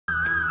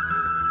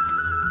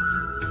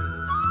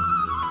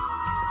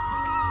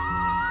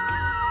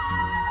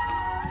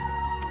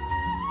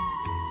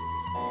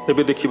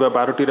एबे देखिबा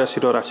 12टी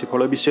राशि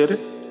राशिफल विषय।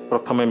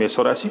 प्रथमे मेष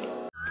राशि।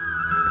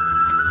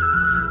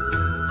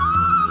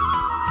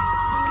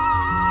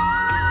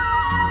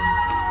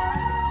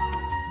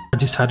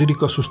 आज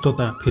शारीरिक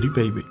सुस्थता फेरी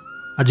पाइबे।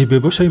 आज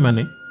व्यवसायी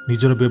माने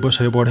निजर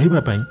व्यवसाय बढ़ाइबा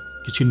पई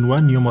किछि नुआ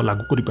नियम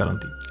लागू करि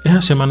पारंती। एहा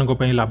सेमानक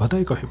पई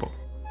लाभदायक हेबो।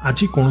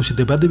 आज कोनोसी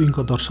देवादेवीक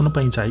दर्शन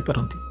पई जाई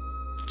पारंती।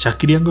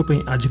 चाकरियांक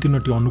पई आज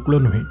दिनटी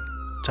अनुकूल नुहे।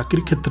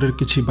 चाकरी क्षेत्र में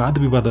किछि वाद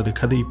विवाद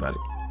देखा देई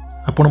पारे।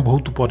 आपण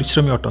बहुत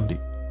परिश्रमी अटंती,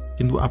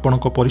 किंतु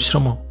आपणक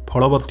परिश्रम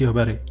फलवती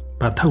होबारे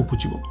बाधा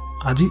उपजिबो।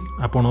 आज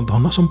आपण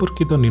धन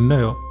संपर्कित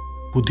निर्णय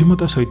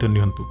बुद्धिमता सहित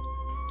नियंतु।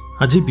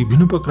 आज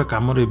विभिन्न प्रकार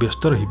काम रे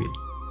व्यस्त रहिबे,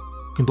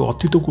 किंतु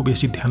अतीत को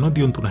बेसी ध्यान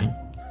दियंतु नहीं।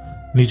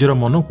 निजर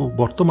मन को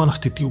वर्तमान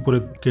स्थिति उपर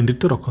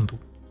केंद्रित रखंतु।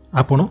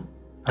 आपण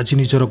आज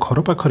निजर घर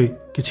पाखरे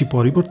किछि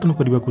परिवर्तन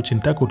करने को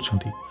चिंता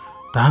करछंती,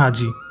 ताहा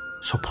आज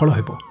सफल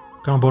हेबो,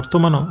 कारण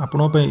वर्तमान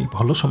आपण पई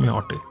भल समय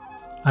अटे।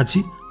 आज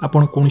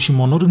आपण कोनोसी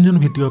मनोरंजन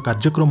भित्तिक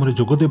कार्यक्रम रे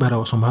जोग देबार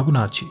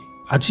संभावना अछि।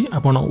 आज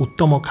आपण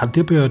उत्तम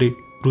खाद्यपेय रे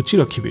रुचि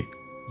रखिबे।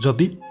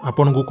 जदि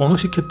आपण को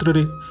कोनोसी क्षेत्र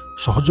रे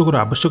सहयोगर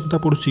आवश्यकता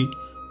पड़ुछि,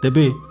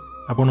 तेबे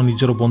आपण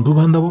निजर बंधु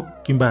बांधव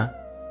किंबा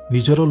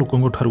निजर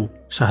लोकंग ठारू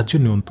साहाय्य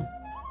नियंतु।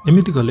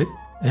 एमिति गले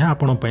यह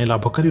आपण पई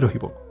लाभकारी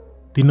रहिबो।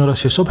 दिनर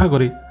शेष भाग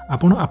रे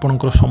आपण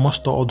आपणकर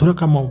समस्त अधूरा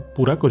काम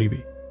पूरा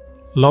करिवे।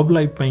 लव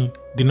लाइफ पई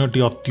दिनटी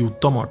अति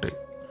उत्तम अटे।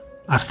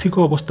 आर्थिक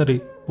अवस्था रे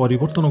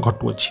परिवर्तन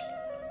घटुअछि,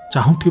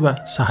 चाहुथिबा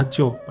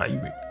साहाय्य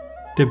पाइबे।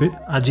 तेबे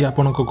आज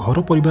आपणक घर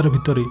परिवार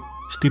भितरे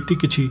स्थिति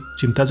किछि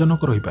चिंताजनक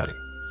रहि पारे।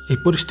 ए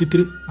परिस्थिति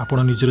रे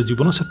आपण निजर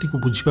जीवन साथी को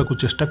बुझिबा को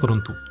चेष्टा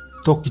करंतु,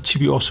 तो किछि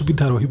भी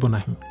असुविधा रहिबो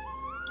नाही।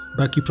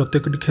 बाकी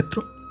प्रत्येकटी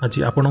क्षेत्र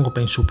आज आपणक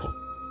पई शुभ।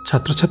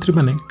 छात्र छात्री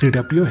माने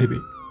क्रीड़ा प्रिय हेबे।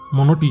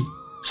 मनटी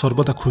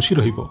सर्वदा खुशी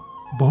रहिबो।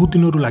 बहुत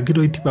दिनरु लागि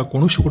रहिथिबा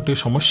कोनोसी गोटे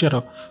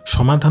समस्यार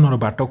समाधानर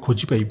बाट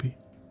खोजी पाइबे।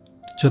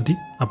 जदि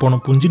आपण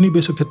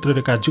पुंजीनिवेश क्षेत्र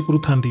में कार्य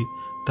करुथांती,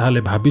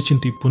 ताहले भाबी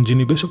चिंती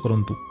पुंजीनिवेश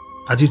करंतु।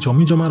 आज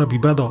जमी जमार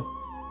विवाद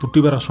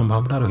तुटिबार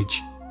संभावना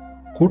रहिछि।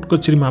 कोर्ट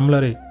कचेरी मामला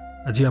रे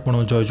आज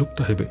आपण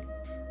जययुक्त हेबे।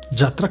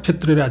 यात्रा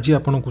क्षेत्र में आज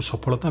आपण को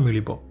सफलता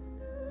मिलिबो।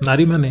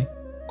 नारी माने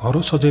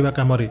घर सजाइबा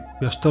काम रे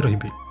व्यस्त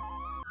रहिबे।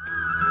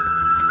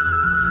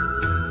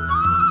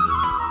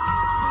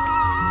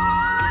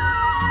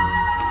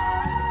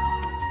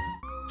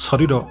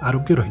 शरीर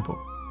आरोग्य रहिबो।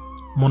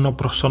 मन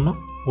प्रसन्न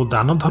और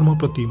दान धर्म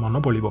प्रति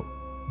मन बलिबो।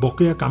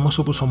 बकेया काम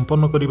सबु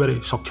संपन्न करिबारे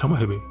सक्षम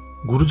हेबे।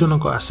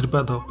 गुरुजनक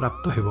आशीर्वाद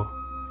प्राप्त हेबो।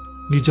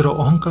 निजर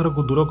अहंकार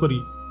को दूर करी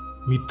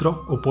मित्र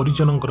और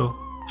परिजनकर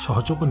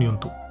सहयोग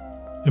नियंतु।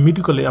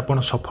 एमिति कले आपण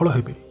सफल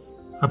हेबे।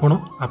 आपण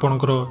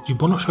आपणकर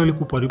जीवन शैली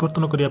को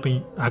परिवर्तन करिया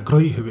पई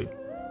आग्रही हेबे।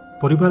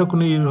 परिवार को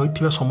नहीं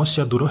रहिथिबा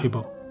समस्या दूर हेबो।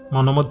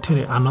 मन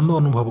मध्यरे आनंद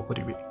अनुभव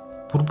करिवे।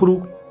 पूर्वरु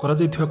करा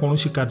जायथिबा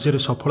कोनोसी कार्य रे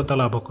सफलता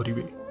लाभ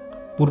करिवे।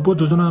 पूर्व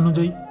योजना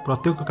अनुଯାयी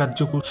प्रत्येक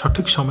कार्य को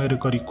सठिक समय रे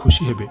करी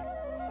खुशी हेबे।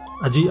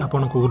 आज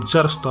आपण को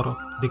ऊर्जार स्तर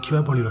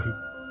देखिबा भली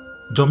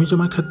रही।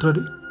 जमीजमा क्षेत्र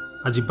में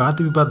आज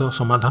वाद विवाद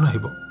समाधान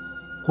हेबो।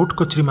 कोर्ट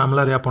कचेरी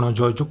मामला रे आपण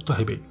जययुक्त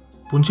हेबे।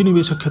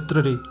 पुंजीनिवेश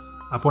क्षेत्र में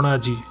आपण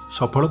आज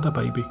सफलता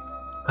पाइबे।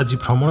 आज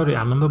भ्रमण रे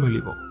आनंद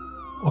मिलिबो।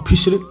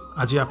 ऑफिस रे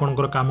आज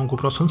आपणकर काम को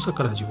प्रशंसा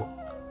करा जिवो।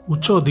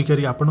 उच्च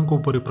अधिकारी आपणक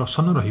ऊपर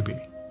प्रसन्न रहिबे।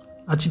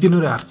 आज दिन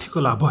रे आर्थिक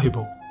लाभ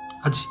हेबो।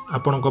 आज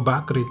आपणक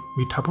बाक रे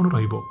मिठापण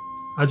रहिबो।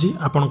 आज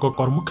आपणक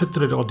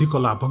कर्मक्षेत्र में अधिक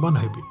लाभवान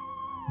हेबे।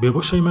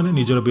 व्यवसायी माने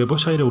निजर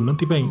व्यवसाय रे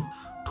उन्नति पई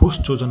ठोस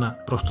योजना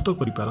प्रस्तुत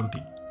करि पारंती।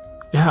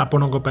 यह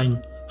आपणक पई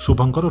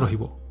शुभंकर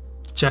रहिबो।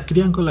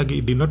 चाकरियांक लागि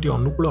दिनटी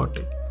अनुकूल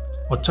अटे।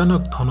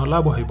 अचानक धन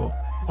लाभ हेबो।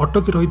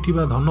 अटकी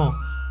रहिथिबा धन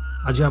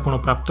आज आपण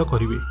प्राप्त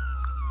करिवे।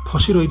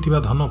 फसी रहिथिबा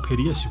धन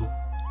फेरी आसिबो।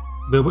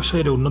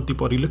 व्यवसाय रे उन्नति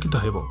परिलक्षित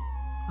हेबो।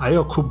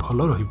 आय खूब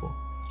भल रहिबो।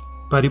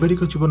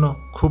 पारिवारिक जीवन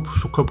खूब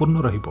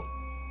सुखपूर्ण रहिबो।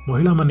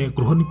 महिला माने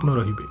गृह निपुण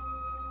रहिबे।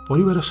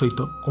 परिवार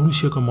सहित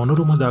कौनसी एक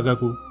मनोरम जगह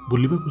को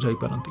बुलिबाकू जाई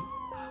पारंती।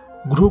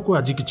 गृह को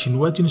आज किछि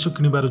नुआ जिनिस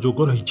किनिबार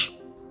जोग रहिछि।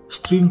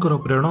 स्त्रींकर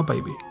प्रेरणा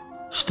पाइबे।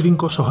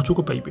 स्त्रींक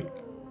सहयोग पाइबे।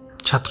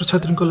 छात्र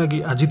छात्री लागि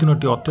आज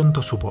दिनटी अत्यंत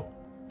शुभ।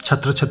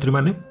 छात्र छात्री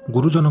माने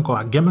गुरुजनक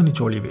आज्ञा मानि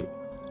चलिबे।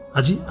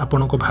 आज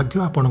आपणक भाग्य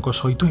आपणक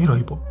सहित ही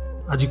रहिबो।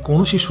 आज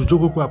कौनसी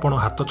सुजोग को आपण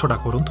हाथ छड़ा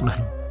करंतु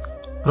नाही।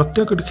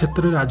 प्रत्येक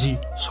क्षेत्र में आज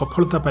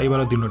सफलता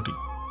पाइबार दिनटी।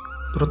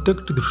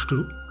 प्रत्येक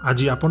दृष्टि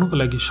आज आपणक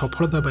लागि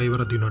सफलता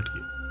पाइबार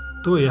दिनटी।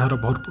 तो यार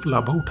भरपूर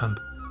लाभ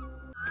उठांतु।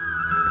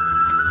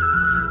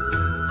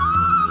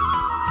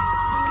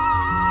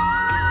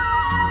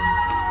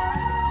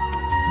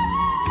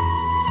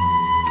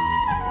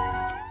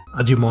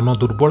 आज मन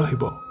दुर्बल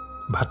हेबो।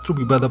 भातृ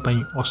विवाद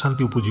पई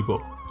अशांति उपजिबो।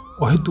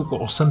 अहेतुक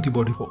अशांति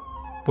बढ़िबो।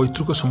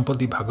 पैतृक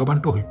संपत्ति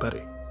भागबांट होई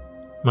पारे।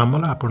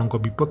 मामला आपणक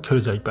विपक्ष रे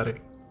जाई पारे।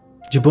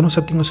 जीवन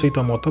साथी सहित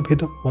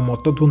मतभेद और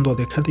मतद्वंद्व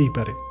देखा देई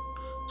पारे।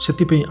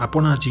 सेतिपई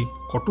आपण आज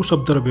कटु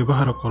शब्दर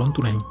व्यवहार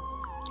करंतु नाही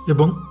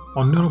एवं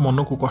अन्यर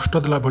मन को कष्ट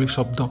देला भली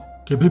शब्द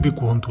केबे भी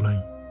कहंतु नाही।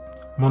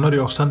 मनरे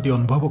अशांति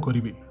अनुभव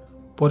करिवे।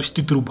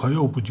 परिस्थिति भय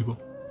उपजिबो।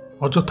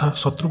 अजथा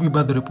शत्रु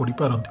विवाद रे पड़ी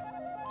पारंती।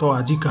 तो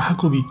आज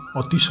काहाको भी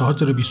अति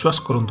सहज रे विश्वास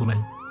करंतु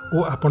नाही। ଓ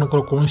ଆପଣଙ୍କର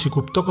କୌଣସି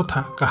ଗୁପ୍ତ କଥା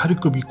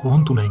କାହାରିକୁ ବି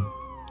କୁହନ୍ତୁ ନାହିଁ।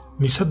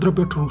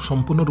 ନିଶାଦ୍ରବ୍ୟଠାରୁ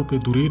ସମ୍ପୂର୍ଣ୍ଣ ରୂପେ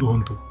ଦୂରେଇ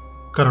ରୁହନ୍ତୁ,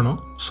 କାରଣ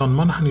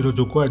ସମ୍ମାନହାନିର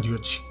ଯୋଗ ଆଜି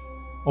ଅଛି।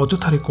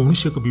 ଅଯଥାରେ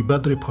କୌଣସି ଏକ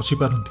ବିବାଦରେ ଫସି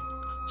ପାରନ୍ତି।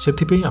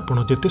 ସେଥିପାଇଁ ଆପଣ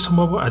ଯେତେ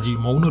ସମ୍ଭବ ଆଜି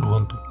ମୌନ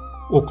ରୁହନ୍ତୁ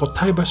ଓ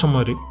କଥା ହେବା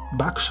ସମୟରେ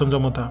ବାକ୍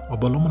ସଂଯମତା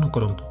ଅବଲମ୍ବନ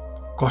କରନ୍ତୁ।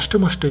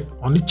 କଷ୍ଟେମଷ୍ଟେ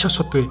ଅନିଚ୍ଛା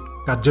ସତ୍ତ୍ୱେ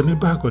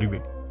କାର୍ଯ୍ୟନିର୍ବାହ କରିବେ।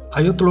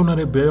 ଆୟ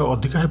ତୁଳନାରେ ବ୍ୟୟ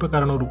ଅଧିକା ହେବା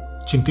କାରଣରୁ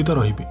ଚିନ୍ତିତ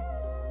ରହିବେ।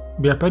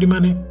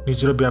 ବ୍ୟାପାରୀମାନେ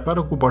ନିଜର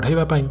ବ୍ୟାପାରକୁ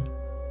ବଢ଼ାଇବା ପାଇଁ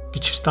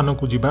କିଛି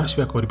ସ୍ଥାନକୁ ଯିବା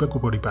ଆସିବା କରିବାକୁ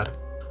ପଡ଼ିପାରେ।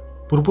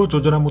 ପୂର୍ବ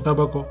ଯୋଜନା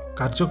ମୁତାବକ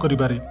କାର୍ଯ୍ୟ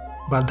କରିବାରେ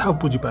ବାଧା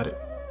ଉପୁଜିପାରେ।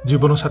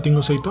 ଜୀବନସାଥୀଙ୍କ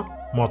ସହିତ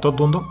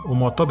ମତଦ୍ୱନ୍ଦ୍ୱ ଓ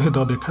ମତଭେଦ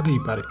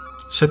ଦେଖାଦେଇପାରେ।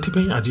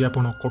 ସେଥିପାଇଁ ଆଜି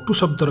ଆପଣ କଟୁ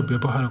ଶବ୍ଦର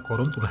ବ୍ୟବହାର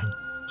କରନ୍ତୁ ନାହିଁ।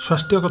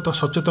 ସ୍ୱାସ୍ଥ୍ୟଗତ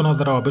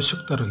ସଚେତନତାର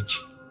ଆବଶ୍ୟକତା ରହିଛି।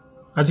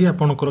 ଆଜି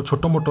ଆପଣଙ୍କର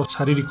ଛୋଟମୋଟ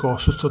ଶାରୀରିକ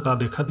ଅସୁସ୍ଥତା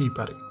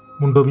ଦେଖାଦେଇପାରେ।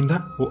 ମୁଣ୍ଡବିନ୍ଧା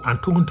ଓ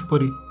ଆଣ୍ଠୁଗଣ୍ଠି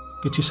ପରି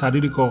କିଛି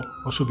ଶାରୀରିକ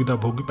ଅସୁବିଧା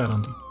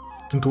ଭୋଗିପାରନ୍ତି,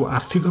 କିନ୍ତୁ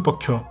ଆର୍ଥିକ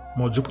ପକ୍ଷ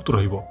ମଜବୁତ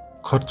ରହିବ।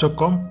 ଖର୍ଚ୍ଚ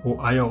କମ୍ ଓ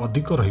ଆୟ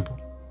ଅଧିକ ରହିବ।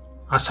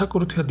 ଆଶା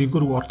କରୁଥିବା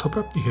ଦିଗରୁ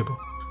ଅର୍ଥପ୍ରାପ୍ତି ହେବ।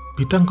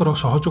 ପିତାଙ୍କର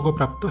ସହଯୋଗ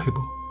ପ୍ରାପ୍ତ ହେବ।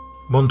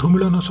 ବନ୍ଧୁ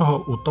ମିଳନ ସହ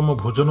ଉତ୍ତମ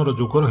ଭୋଜନର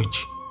ଯୋଗ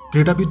ରହିଛି।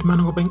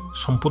 କ୍ରୀଡ଼ାବିତ୍ମାନଙ୍କ ପାଇଁ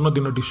ସମ୍ପୂର୍ଣ୍ଣ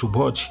ଦିନଟି ଶୁଭ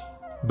ଅଛି।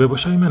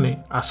 ବ୍ୟବସାୟୀମାନେ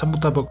ଆଶା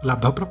ମୁତାବକ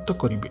ଲାଭପ୍ରାପ୍ତ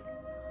କରିବେ।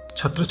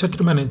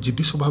 ଛାତ୍ରଛାତ୍ରୀମାନେ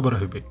ଜିଦ୍ଦି ସ୍ୱଭାବର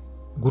ହେବେ।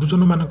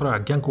 ଗୁରୁଜନମାନଙ୍କର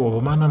ଆଜ୍ଞାକୁ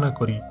ଅବମାନନା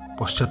କରି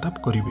ପଶ୍ଚାତାପ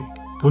କରିବେ।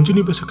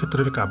 ପୁଞ୍ଜିନିବେଶ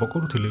କ୍ଷେତ୍ରରେ କାମ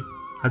କରୁଥିଲେ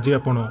ଆଜି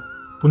ଆପଣ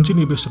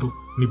ପୁଞ୍ଜିନିବେଶରୁ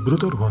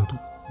ନିବୃତ୍ତ ରୁହନ୍ତୁ।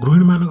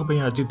 ଗୃହିଣୀମାନଙ୍କ ପାଇଁ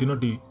ଆଜି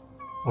ଦିନଟି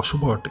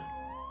ଅଶୁଭ ଅଟେ।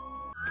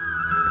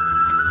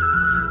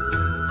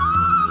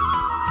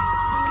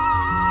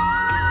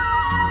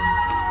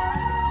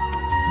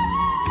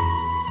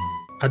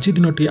 ଆଜି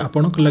ଦିନଟି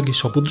ଆପଣଙ୍କ ଲାଗି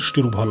ସବୁ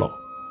ଦୃଷ୍ଟିରୁ ଭଲ।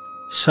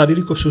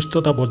 ଶାରୀରିକ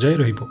ସୁସ୍ଥତା ବଜାୟ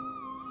ରହିବ।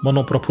 ମନ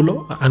ପ୍ରଫୁଲ୍ଲ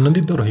ଓ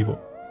ଆନନ୍ଦିତ ରହିବ।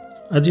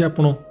 ଆଜି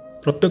ଆପଣ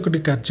ପ୍ରତ୍ୟେକଟି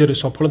କାର୍ଯ୍ୟରେ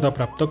ସଫଳତା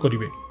ପ୍ରାପ୍ତ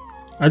କରିବେ।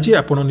 ଆଜି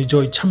ଆପଣ ନିଜ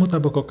ଇଚ୍ଛା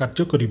ମୁତାବକ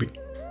କାର୍ଯ୍ୟ କରିବେ।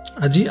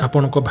 ଆଜି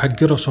ଆପଣଙ୍କ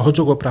ଭାଗ୍ୟର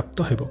ସହଯୋଗ ପ୍ରାପ୍ତ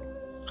ହେବ।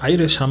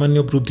 ଆୟରେ ସାମାନ୍ୟ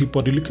ବୃଦ୍ଧି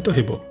ପରିଲକ୍ଷିତ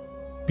ହେବ।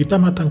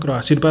 ପିତାମାତାଙ୍କର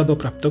ଆଶୀର୍ବାଦ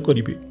ପ୍ରାପ୍ତ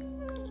କରିବେ।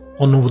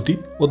 ଅନୁଭୂତି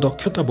ଓ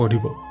ଦକ୍ଷତା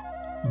ବଢ଼ିବ।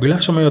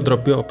 ବିଳାସମୟ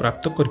ଦ୍ରବ୍ୟ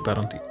ପ୍ରାପ୍ତ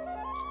କରିପାରନ୍ତି।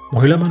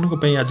 ମହିଳାମାନଙ୍କ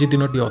ପାଇଁ ଆଜି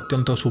ଦିନଟି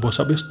ଅତ୍ୟନ୍ତ ଶୁଭ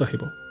ସାବ୍ୟସ୍ତ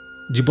ହେବ।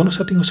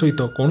 ଜୀବନସାଥୀଙ୍କ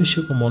ସହିତ କୌଣସି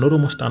ଏକ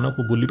ମନୋରମ ସ୍ଥାନକୁ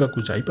ବୁଲିବାକୁ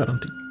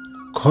ଯାଇପାରନ୍ତି।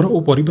 ଘର ଓ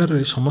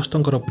ପରିବାରରେ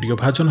ସମସ୍ତଙ୍କର ପ୍ରିୟ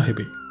ଭାଜନ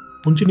ହେବେ।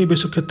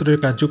 ପୁଞ୍ଜିନିବେଶ କ୍ଷେତ୍ରରେ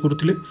କାର୍ଯ୍ୟ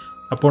କରୁଥିଲେ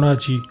ଆପଣ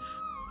ଆଜି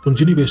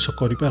ପୁଞ୍ଜିନିବେଶ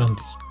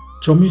କରିପାରନ୍ତି।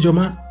 ଜମି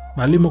ଜମା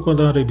ମାଲି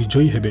ମୋକଦ୍ଦମାରେ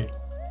ବିଜୟୀ ହେବେ।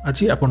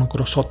 ଆଜି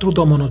ଆପଣଙ୍କର ଶତ୍ରୁ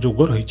ଦମନ ଯୋଗ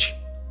ରହିଛି।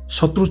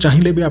 ଶତ୍ରୁ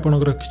ଚାହିଁଲେ ବି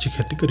ଆପଣଙ୍କର କିଛି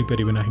କ୍ଷତି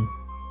କରିପାରିବେ ନାହିଁ।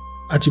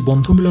 ଆଜି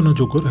ବନ୍ଧୁ ମିଳନ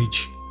ଯୋଗ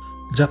ରହିଛି।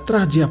 ଯାତ୍ରା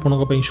ଆଜି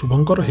ଆପଣଙ୍କ ପାଇଁ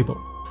ଶୁଭଙ୍କର ହେବ।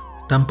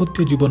 ଦାମ୍ପତ୍ୟ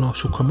ଜୀବନ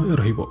ସୁଖମୟ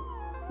ରହିବ।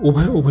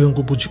 ଉଭୟ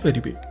ଉଭୟଙ୍କୁ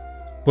ବୁଝିପାରିବେ।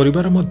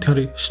 ପରିବାର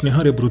ମଧ୍ୟରେ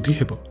ସ୍ନେହରେ ବୃଦ୍ଧି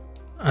ହେବ।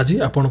 ଆଜି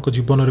ଆପଣଙ୍କ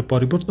ଜୀବନରେ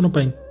ପରିବର୍ତ୍ତନ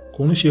ପାଇଁ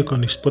କୌଣସି ଏକ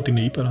ନିଷ୍ପତ୍ତି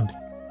ନେଇପାରନ୍ତି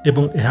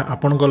ଏବଂ ଏହା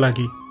ଆପଣଙ୍କ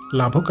ଲାଗି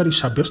ଲାଭକାରୀ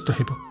ସାବ୍ୟସ୍ତ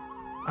ହେବ।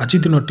 ଆଜି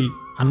ଦିନଟି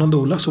ଆନନ୍ଦ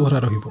ଉଲ୍ଲାସ ଭରା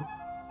ରହିବ।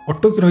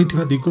 ଅଟକି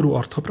ରହିଥିବା ଦିଗରୁ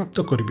ଅର୍ଥପ୍ରାପ୍ତ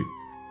କରିବେ।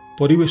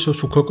 ପରିବେଶ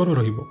ସୁଖକର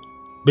ରହିବ।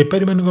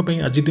 ବେପାରୀମାନଙ୍କ ପାଇଁ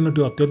ଆଜି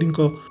ଦିନଟି ଅତ୍ୟଧିକ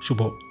ଶୁଭ।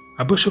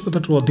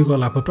 ଆବଶ୍ୟକତାଠୁ ଅଧିକ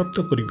ଲାଭପ୍ରାପ୍ତ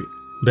କରିବେ।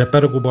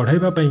 ବେପାରକୁ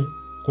ବଢ଼ାଇବା ପାଇଁ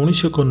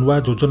କୌଣସି ଏକ ନୂଆ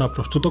ଯୋଜନା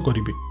ପ୍ରସ୍ତୁତ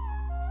କରିବେ।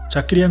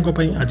 ଚାକିରିଆଙ୍କ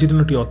ପାଇଁ ଆଜି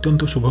ଦିନଟି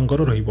ଅତ୍ୟନ୍ତ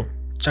ଶୁଭଙ୍କର ରହିବ।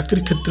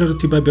 ଚାକିରି କ୍ଷେତ୍ରରେ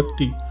ଥିବା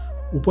ବ୍ୟକ୍ତି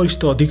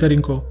ଉପରିସ୍ଥ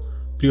ଅଧିକାରୀଙ୍କ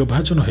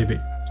ପ୍ରିୟଭାଜନ ହେବେ।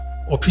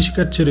 ଅଫିସ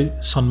କାର୍ଯ୍ୟରେ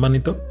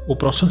ସମ୍ମାନିତ ଓ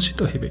ପ୍ରଶଂସିତ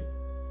ହେବେ।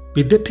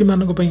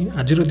 ବିଦ୍ୟାର୍ଥୀମାନଙ୍କ ପାଇଁ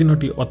ଆଜିର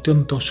ଦିନଟି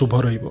ଅତ୍ୟନ୍ତ ଶୁଭ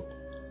ରହିବ।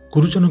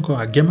 ଗୁରୁଜନଙ୍କ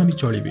ଆଜ୍ଞା ମାନି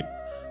ଚଳିବେ।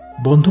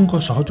 ବନ୍ଧୁଙ୍କ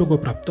ସହଯୋଗ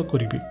ପ୍ରାପ୍ତ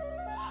କରିବେ।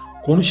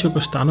 କୌଣସି ଏକ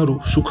ସ୍ଥାନରୁ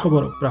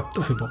ସୁଖବର ପ୍ରାପ୍ତ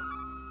ହେବ।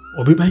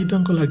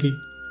 ଅବିବାହିତଙ୍କ ଲାଗି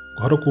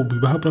ଘରକୁ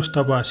ବିବାହ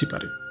ପ୍ରସ୍ତାବ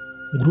ଆସିପାରେ।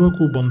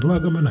 ଗୃହକୁ ବନ୍ଧୁ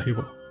ଆଗମନ ହେବ।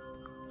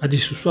 ଆଜି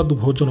ସୁସ୍ୱାଦୁ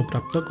ଭୋଜନ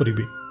ପ୍ରାପ୍ତ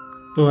କରିବେ।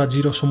 ତ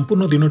ଆଜିର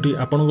ସମ୍ପୂର୍ଣ୍ଣ ଦିନଟି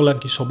ଆପଣଙ୍କ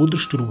ଲାଗି ସବୁ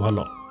ଦୃଷ୍ଟିରୁ ଭଲ।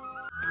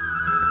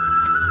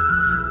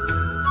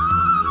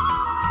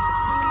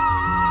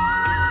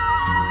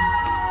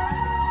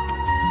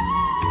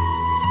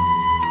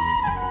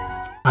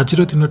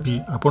 ଆଜିର ଦିନଟି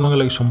ଆପଣଙ୍କ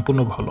ଲାଗି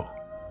ସମ୍ପୂର୍ଣ୍ଣ ଭଲ।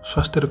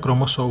 ସ୍ୱାସ୍ଥ୍ୟରେ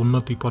କ୍ରମଶଃ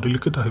ଉନ୍ନତି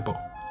ପରିଲକ୍ଷିତ ହେବ।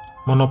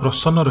 ମନ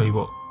ପ୍ରସନ୍ନ ରହିବ।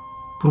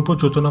 ପୂର୍ବ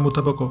ଯୋଜନା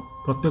ମୁତାବକ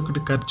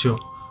ପ୍ରତ୍ୟେକଟି କାର୍ଯ୍ୟ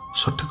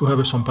ସଠିକ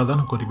ଭାବେ ସମ୍ପାଦନ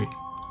କରିବେ।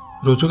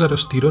 ରୋଜଗାର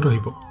ସ୍ଥିର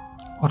ରହିବ,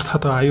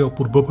 ଅର୍ଥାତ୍ ଆୟ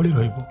ପୂର୍ବ ଭଳି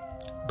ରହିବ।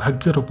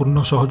 ଭାଗ୍ୟର ପୂର୍ଣ୍ଣ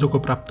ସହଯୋଗ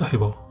ପ୍ରାପ୍ତ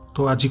ହେବ। ତ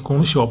ଆଜି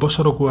କୌଣସି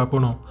ଅବସରକୁ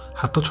ଆପଣ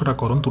ହାତଛଡ଼ା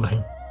କରନ୍ତୁ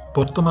ନାହିଁ।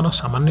 ବର୍ତ୍ତମାନ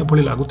ସାମାନ୍ୟ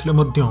ଭଳି ଲାଗୁଥିଲେ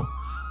ମଧ୍ୟ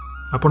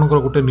ଆପଣଙ୍କର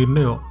ଗୋଟିଏ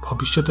ନିର୍ଣ୍ଣୟ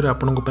ଭବିଷ୍ୟତରେ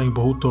ଆପଣଙ୍କ ପାଇଁ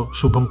ବହୁତ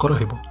ଶୁଭଙ୍କର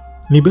ହେବ।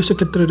 ନିବେଶ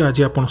କ୍ଷେତ୍ରରେ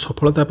ଆଜି ଆପଣ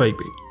ସଫଳତା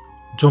ପାଇବେ।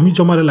 ଜମି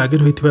ଜମାରେ ଲାଗି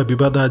ରହିଥିବା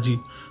ବିବାଦ ଆଜି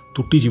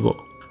ତୁଟିଯିବ।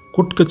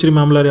 କୋର୍ଟ କଚେରୀ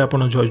ମାମଲାରେ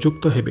ଆପଣ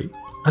ଜୟଯୁକ୍ତ ହେବେ।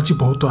 ଆଜି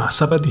ବହୁତ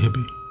ଆଶାବାଦୀ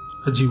ହେବେ।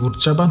 ଆଜି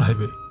ଉର୍ଜାବାନ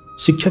ହେବେ।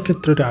 ଶିକ୍ଷା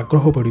କ୍ଷେତ୍ରରେ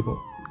ଆଗ୍ରହ ବଢ଼ିବ।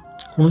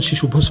 କୌଣସି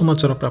ଶୁଭ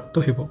ସମାଚାର ପ୍ରାପ୍ତ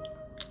ହେବ।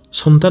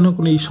 ସନ୍ତାନକୁ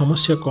ନେଇ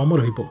ସମସ୍ୟା କମ୍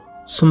ରହିବ।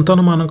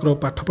 ସନ୍ତାନମାନଙ୍କର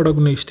ପାଠପଢ଼ାକୁ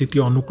ନେଇ ସ୍ଥିତି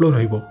ଅନୁକୂଳ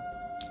ରହିବ।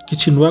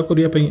 କିଛି ନୂଆ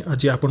କରିବା ପାଇଁ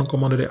ଆଜି ଆପଣଙ୍କ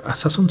ମନରେ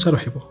ଆଶା ସଞ୍ଚାର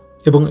ହେବ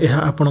ଏବଂ ଏହା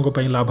ଆପଣଙ୍କ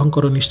ପାଇଁ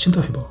ଲାଭଙ୍କର ନିଶ୍ଚିତ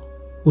ହେବ।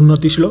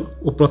 ଉନ୍ନତିଶୀଳ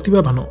ଓ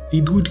ପ୍ରତିଭାବାନ ଏହି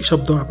ଦୁଇଟି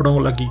ଶବ୍ଦ ଆପଣଙ୍କ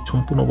ଲାଗି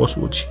ସମ୍ପୂର୍ଣ୍ଣ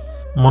ବସୁଅଛି।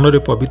 ମନରେ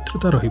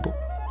ପବିତ୍ରତା ରହିବ।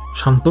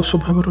 ଶାନ୍ତ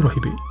ସ୍ୱଭାବର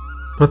ରହିବେ।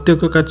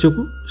 ପ୍ରତ୍ୟେକ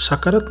କାର୍ଯ୍ୟକୁ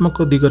ସକାରାତ୍ମକ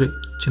ଦିଗରେ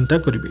ଚିନ୍ତା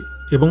କରିବେ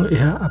ଏବଂ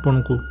ଏହା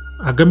ଆପଣଙ୍କୁ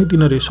ଆଗାମୀ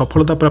ଦିନରେ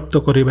ସଫଳତା ପ୍ରାପ୍ତ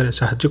କରିବାରେ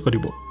ସାହାଯ୍ୟ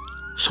କରିବ।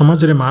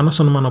 ସମାଜରେ ମାନ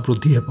ସମ୍ମାନ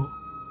ବୃଦ୍ଧି ହେବ।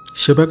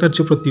 ସେବା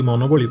କାର୍ଯ୍ୟ ପ୍ରତି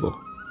ମନ ବଳିବ।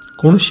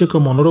 କୌଣସି ଏକ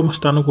ମନୋରମ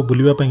ସ୍ଥାନକୁ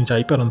ବୁଲିବା ପାଇଁ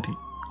ଯାଇପାରନ୍ତି।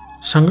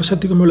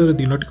 ସାଙ୍ଗସାଥିଙ୍କ ମେଳରେ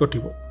ଦିନଟି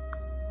କଟିବ।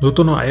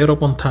 ନୂତନ ଆୟର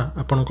ପନ୍ଥା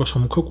ଆପଣଙ୍କ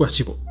ସମ୍ମୁଖକୁ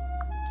ଆସିବ।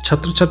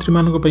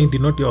 ଛାତ୍ରଛାତ୍ରୀମାନଙ୍କ ପାଇଁ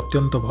ଦିନଟି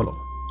ଅତ୍ୟନ୍ତ ଭଲ।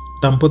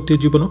 ଦାମ୍ପତ୍ୟ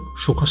ଜୀବନ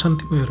ସୁଖ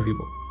ଶାନ୍ତିମୟ ରହିବ।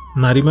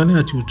 ନାରୀମାନେ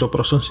ଆଜି ଉଚ୍ଚ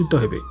ପ୍ରଶଂସିତ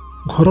ହେବେ।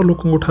 ଘର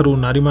ଲୋକଙ୍କଠାରୁ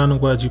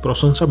ନାରୀମାନଙ୍କୁ ଆଜି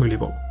ପ୍ରଶଂସା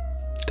ମିଳିବ।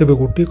 ତେବେ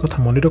ଗୋଟିଏ କଥା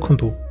ମନେ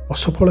ରଖନ୍ତୁ,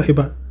 ଅସଫଳ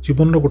ହେବା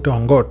ଜୀବନର ଗୋଟେ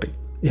ଅଙ୍ଗ ଅଟେ।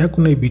 ଏହାକୁ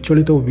ନେଇ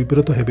ବିଚଳିତ ଓ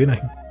ବିବ୍ରତ ହେବେ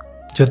ନାହିଁ।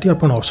 ଯଦି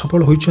ଆପଣ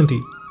ଅସଫଳ ହୋଇଛନ୍ତି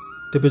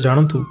ତେବେ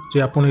ଜାଣନ୍ତୁ ଯେ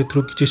ଆପଣ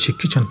ଏଥିରୁ କିଛି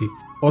ଶିଖିଛନ୍ତି।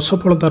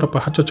 ଅସଫଳତାର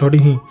ପାହାଚ ଚଢ଼ି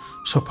ହିଁ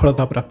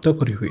ସଫଳତା ପ୍ରାପ୍ତ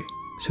କରିହୁଏ।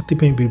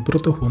 ସେଥିପାଇଁ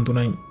ବିବ୍ରତ ହୁଅନ୍ତୁ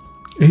ନାହିଁ।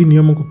 ଏହି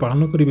ନିୟମକୁ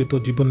ପାଳନ କରିବେ ତ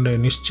ଜୀବନରେ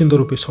ନିଶ୍ଚିନ୍ତ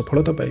ରୂପେ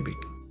ସଫଳତା ପାଇବେ।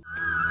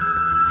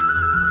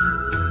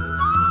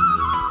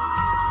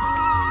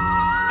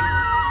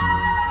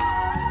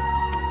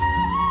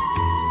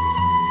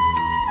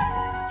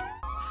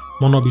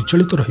 ମନ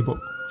ବିଚଳିତ ରହିବ,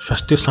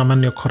 ସ୍ୱାସ୍ଥ୍ୟ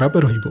ସାମାନ୍ୟ ଖରାପ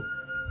ରହିବ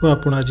ଓ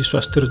ଆପଣ ଆଜି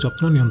ସ୍ୱାସ୍ଥ୍ୟର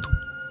ଯତ୍ନ ନିଅନ୍ତୁ।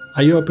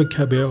 ଆୟ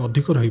ଅପେକ୍ଷା ବ୍ୟୟ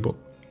ଅଧିକ ରହିବ।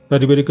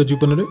 ପାରିବାରିକ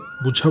ଜୀବନରେ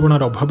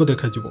ବୁଝାମଣାର ଅଭାବ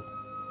ଦେଖାଯିବ।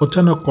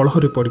 ଅଚାନକ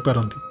କଳହରେ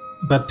ପଡ଼ିପାରନ୍ତି।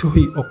 ବାଧ୍ୟ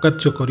ହୋଇ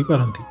ଅକାର୍ଯ୍ୟ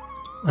କରିପାରନ୍ତି।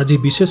 ଆଜି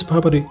ବିଶେଷ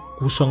ଭାବରେ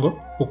କୁସଙ୍ଗ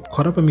ଓ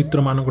ଖରାପ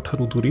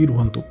ମିତ୍ରମାନଙ୍କଠାରୁ ଦୂରେଇ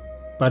ରୁହନ୍ତୁ।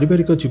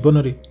 ପାରିବାରିକ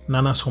ଜୀବନରେ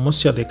ନାନା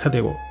ସମସ୍ୟା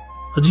ଦେଖାଦେବ।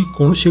 ଆଜି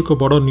କୌଣସି ଏକ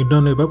ବଡ଼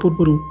ନିର୍ଣ୍ଣୟ ନେବା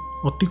ପୂର୍ବରୁ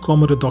ଅତି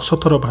କମରେ 10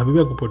 ଥର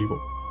ଭାବିବାକୁ ପଡ଼ିବ,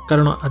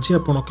 କାରଣ ଆଜି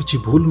ଆପଣ କିଛି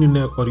ଭୁଲ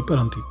ନିର୍ଣ୍ଣୟ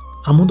କରିପାରନ୍ତି।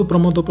 ଆମୋଦ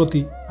ପ୍ରମୋଦ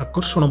ପ୍ରତି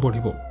ଆକର୍ଷଣ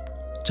ବଢ଼ିବ।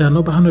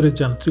 ଯାନବାହନରେ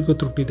ଯାନ୍ତ୍ରିକ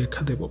ତ୍ରୁଟି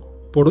ଦେଖାଦେବ।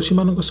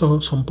 ପଡ଼ୋଶୀମାନଙ୍କ ସହ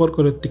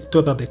ସମ୍ପର୍କରେ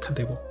ତିକ୍ତତା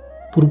ଦେଖାଦେବ।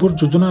 ପୂର୍ବ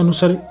ଯୋଜନା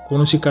ଅନୁସାରେ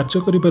କୌଣସି କାର୍ଯ୍ୟ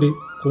କରିବାରେ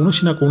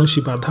କୌଣସି ନା କୌଣସି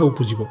ବାଧା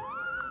ଉପୁଜିବ।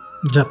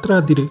 ଯାତ୍ରା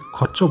ଆଦିରେ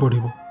ଖର୍ଚ୍ଚ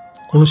ବଢ଼ିବ।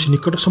 କୌଣସି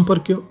ନିକଟ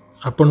ସମ୍ପର୍କୀୟ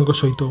ଆପଣଙ୍କ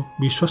ସହିତ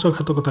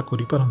ବିଶ୍ୱାସଘାତକତା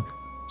କରିପାରନ୍ତି।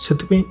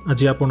 ସେଥିପାଇଁ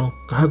ଆଜି ଆପଣ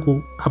କାହାକୁ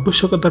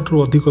ଆବଶ୍ୟକତାଠାରୁ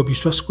ଅଧିକ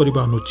ବିଶ୍ୱାସ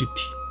କରିବା ଅନୁଚିତ।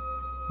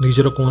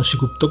 ନିଜର କୌଣସି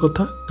ଗୁପ୍ତ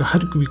କଥା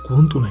କାହାରିକୁ ବି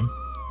କୁହନ୍ତୁ ନାହିଁ।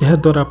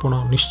 ଏହାଦ୍ୱାରା ଆପଣ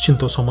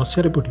ନିଶ୍ଚିନ୍ତ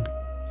ସମସ୍ୟାରେ ପଡ଼ିବେ।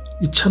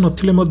 ଇଚ୍ଛା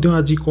ନଥିଲେ ମଧ୍ୟ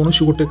ଆଜି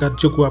କୌଣସି ଗୋଟେ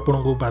କାର୍ଯ୍ୟକୁ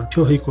ଆପଣଙ୍କୁ ବାଧ୍ୟ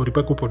ହୋଇ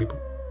କରିବାକୁ ପଡ଼ିବ।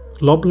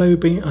 ଲଭ୍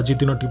ଲାଇଫ୍ ପାଇଁ ଆଜି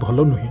ଦିନଟି ଭଲ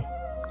ନୁହେଁ।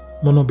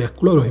 ମନ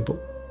ବ୍ୟାକୁଳ ରହିବ।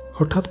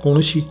 ହଠାତ୍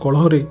କୌଣସି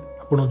କଳହରେ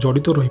ଆପଣ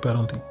ଜଡ଼ିତ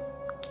ରହିପାରନ୍ତି।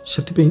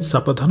 ସେଥିପାଇଁ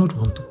ସାବଧାନ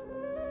ରୁହନ୍ତୁ।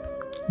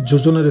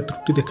 ଯୋଜନାରେ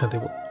ତ୍ରୁଟି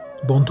ଦେଖାଦେବ।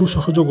 ବନ୍ଧୁ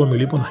ସହଯୋଗ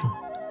ମିଳିବ ନାହିଁ।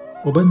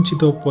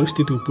 ଅବାଞ୍ଛିତ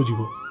ପରିସ୍ଥିତି ଉପୁଜିବ।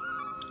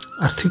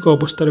 ଆର୍ଥିକ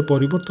ଅବସ୍ଥାରେ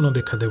ପରିବର୍ତ୍ତନ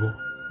ଦେଖାଦେବ।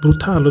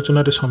 ବୃଥା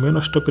ଆଲୋଚନାରେ ସମୟ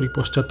ନଷ୍ଟ କରି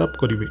ପଶ୍ଚାତାପ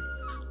କରିବେ।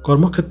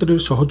 କର୍ମକ୍ଷେତ୍ରରେ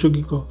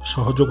ସହଯୋଗୀଙ୍କ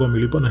ସହଯୋଗ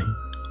ମିଳିବ ନାହିଁ।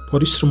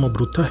 ପରିଶ୍ରମ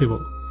ବୃଥା ହେବ।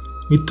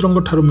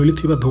 ମିତ୍ରଙ୍କଠାରୁ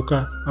ମିଳିଥିବା ଧୋକା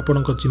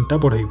ଆପଣଙ୍କ ଚିନ୍ତା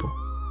ବଢ଼ାଇବ।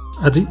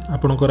 ଆଜି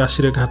ଆପଣଙ୍କ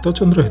ରାଶିରେ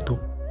ଘାତଚନ୍ଦ୍ର ହେତୁ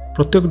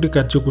ପ୍ରତ୍ୟେକଟି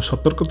କାର୍ଯ୍ୟକୁ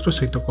ସତର୍କତାର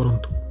ସହିତ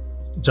କରନ୍ତୁ।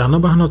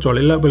 ଯାନବାହନ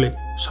ଚଳାଇଲା ବେଳେ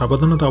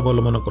ସାବଧାନତା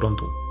ଅବଲମ୍ବନ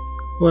କରନ୍ତୁ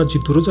ଓ ଆଜି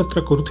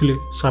ଦୂରଯାତ୍ରା କରୁଥିଲେ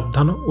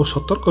ସାବଧାନ ଓ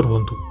ସତର୍କ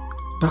ରୁହନ୍ତୁ।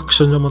 ବାକ୍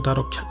ସଂଯମତା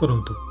ରକ୍ଷା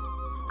କରନ୍ତୁ।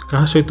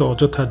 କାହା ସହିତ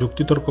ଅଯଥା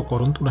ଯୁକ୍ତିତର୍କ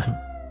କରନ୍ତୁ ନାହିଁ।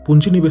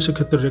 ପୁଞ୍ଜିନିବେଶ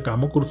କ୍ଷେତ୍ରରେ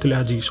କାମ କରୁଥିଲେ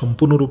ଆଜି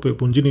ସମ୍ପୂର୍ଣ୍ଣ ରୂପେ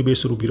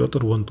ପୁଞ୍ଜିନିବେଶରୁ ବିରତ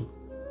ରୁହନ୍ତୁ।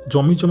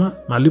 ଜମିଜମା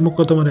ମାଲି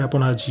ମୋକଦ୍ଦମାରେ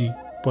ଆପଣ ଆଜି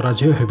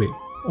ପରାଜୟ ହେବେ।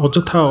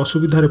 ଅଯଥା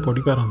ଅସୁବିଧାରେ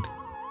ପଡ଼ିପାରନ୍ତି।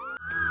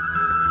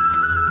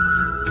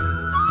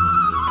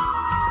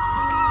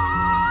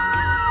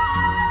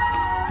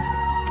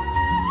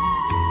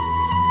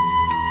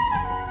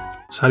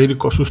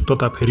 ଶାରୀରିକ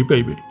ସୁସ୍ଥତା ଫେରି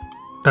ପାଇବେ।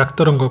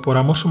 ଡାକ୍ତରଙ୍କ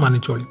ପରାମର୍ଶ ମାନି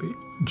ଚଳିବେ।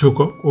 ଯୋଗ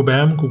ଓ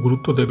ବ୍ୟାୟାମକୁ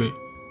ଗୁରୁତ୍ୱ ଦେବେ।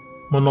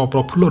 ମନ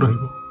ପ୍ରଫୁଲ୍ଲ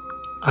ରହିବ।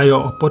 ଆୟ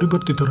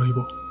ଅପରିବର୍ତ୍ତିତ ରହିବ।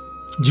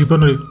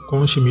 ଜୀବନରେ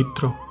କୌଣସି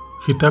ମିତ୍ର,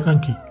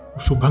 ହିତାକାଂକ୍ଷୀ ଓ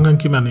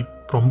ଶୁଭାକାଂକ୍ଷୀମାନେ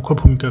ପ୍ରମୁଖ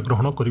ଭୂମିକା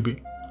ଗ୍ରହଣ କରିବେ।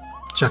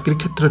 ଚାକିରି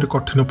କ୍ଷେତ୍ରରେ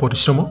କଠିନ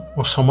ପରିଶ୍ରମ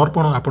ଓ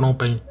ସମର୍ପଣ ଆପଣଙ୍କ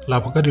ପାଇଁ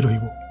ଲାଭକାରୀ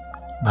ରହିବ।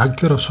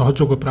 ଭାଗ୍ୟର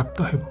ସହଯୋଗ ପ୍ରାପ୍ତ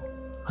ହେବ।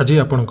 ଆଜି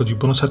ଆପଣଙ୍କ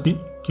ଜୀବନସାଥୀ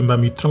କିମ୍ବା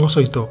ମିତ୍ରଙ୍କ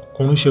ସହିତ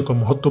କୌଣସି ଏକ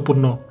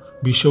ମହତ୍ତ୍ୱପୂର୍ଣ୍ଣ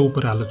ବିଷୟ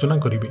ଉପରେ ଆଲୋଚନା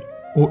କରିବେ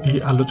ଓ ଏହି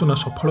ଆଲୋଚନା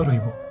ସଫଳ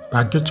ରହିବ।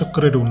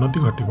 ଭାଗ୍ୟଚକ୍ରରେ ଉନ୍ନତି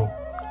ଘଟିବ।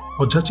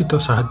 ଅଯାଚିତ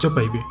ସାହାଯ୍ୟ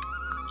ପାଇବେ।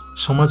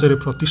 ସମାଜରେ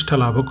ପ୍ରତିଷ୍ଠା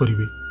ଲାଭ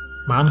କରିବେ।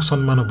 ମାନ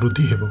ସମ୍ମାନ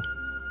ବୃଦ୍ଧି ହେବ।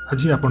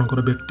 ଆଜି ଆପଣଙ୍କର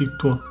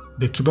ବ୍ୟକ୍ତିତ୍ୱ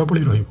ଦେଖିବା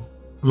ଭଳି ରହିବ।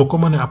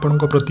 ଲୋକମାନେ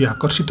ଆପଣଙ୍କ ପ୍ରତି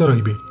ଆକର୍ଷିତ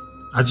ରହିବେ।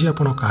 ଆଜି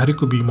ଆପଣ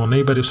କାହାରିକୁ ବି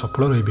ମନେଇବାରେ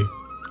ସଫଳ ରହିବେ।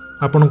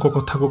 ଆପଣଙ୍କ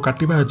କଥାକୁ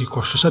କାଟିବା ଆଜି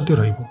କଷ୍ଟସାଧ୍ୟ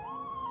ରହିବ।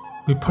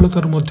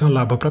 ବିଫଳତାରୁ ମଧ୍ୟ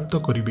ଲାଭପ୍ରାପ୍ତ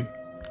କରିବେ।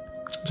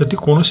 ଯଦି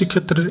କୌଣସି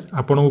କ୍ଷେତ୍ରରେ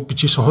ଆପଣଙ୍କୁ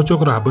କିଛି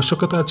ସହଯୋଗର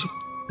ଆବଶ୍ୟକତା ଅଛି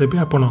ତେବେ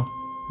ଆପଣ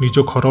ନିଜ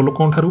ଘର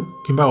ଲୋକଙ୍କଠାରୁ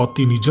କିମ୍ବା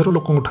ଅତି ନିଜର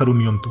ଲୋକଙ୍କଠାରୁ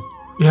ନିଅନ୍ତୁ।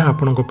 ଏହା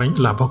ଆପଣଙ୍କ ପାଇଁ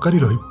ଲାଭକାରୀ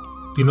ରହିବ।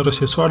 ଦିନର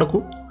ଶେଷ ଆଡ଼କୁ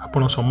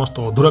ଆପଣ ସମସ୍ତ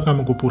ଅଧୁରା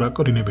କାମକୁ ପୂରା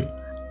କରିନେବେ।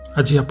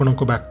 ଆଜି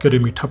ଆପଣଙ୍କ ବାକ୍ୟରେ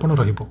ମିଠାପଣ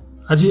ରହିବ।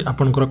 ଆଜି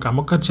ଆପଣଙ୍କର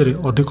କାମକାର୍ଯ୍ୟରେ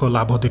ଅଧିକ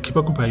ଲାଭ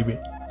ଦେଖିବାକୁ ପାଇବେ।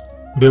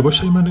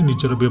 ବ୍ୟବସାୟୀମାନେ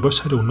ନିଜର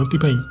ବ୍ୟବସାୟରେ ଉନ୍ନତି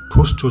ପାଇଁ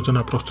ଠୋସ୍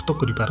ଯୋଜନା ପ୍ରସ୍ତୁତ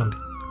କରିପାରନ୍ତି।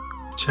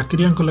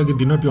 ଚାକିରିଆଙ୍କ ଲାଗି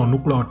ଦିନଟି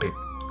ଅନୁକୂଳ ଅଟେ।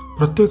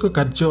 ପ୍ରତ୍ୟେକ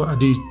କାର୍ଯ୍ୟ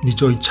ଆଜି ନିଜ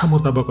ଇଚ୍ଛା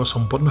ମୁତାବକ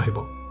ସମ୍ପନ୍ନ ହେବ।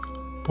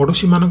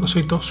 ପଡ଼ୋଶୀମାନଙ୍କ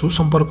ସହିତ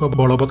ସୁସମ୍ପର୍କ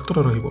ବଳବତ୍ତର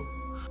ରହିବ।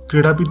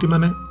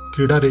 କ୍ରୀଡ଼ାବିତମାନେ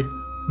କ୍ରୀଡ଼ାରେ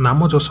ନାମ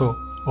ଯଶ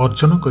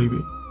ଅର୍ଜନ କରିବେ।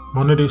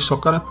 ମନରେ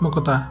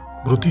ସକାରାତ୍ମକତା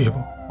ବୃଦ୍ଧି ହେବ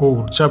ଓ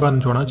ଉର୍ଜାବାନ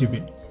ଜଣାଯିବେ।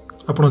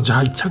 ଆପଣ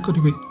ଯାହା ଇଚ୍ଛା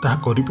କରିବେ ତାହା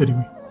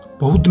କରିପାରିବେ।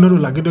 ବହୁ ଦିନରୁ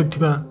ଲାଗି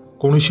ରହିଥିବା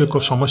କୌଣସି ଏକ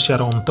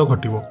ସମସ୍ୟାର ଅନ୍ତ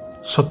ଘଟିବ।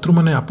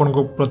 ଶତ୍ରୁମାନେ ଆପଣଙ୍କ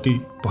ପ୍ରତି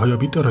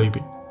ଭୟଭୀତ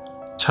ରହିବେ।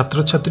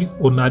 ଛାତ୍ରଛାତ୍ରୀ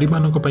ଓ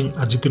ନାରୀମାନଙ୍କ ପାଇଁ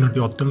ଆଜି ଦିନଟି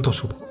ଅତ୍ୟନ୍ତ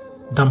ଶୁଭ।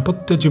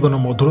 ଦାମ୍ପତ୍ୟ ଜୀବନ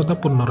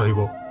ମଧୁରତାପୂର୍ଣ୍ଣ ରହିବ।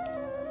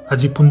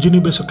 ଆଜି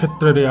ପୁଞ୍ଜିନିବେଶ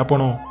କ୍ଷେତ୍ରରେ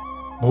ଆପଣ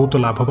ବହୁତ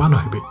ଲାଭବାନ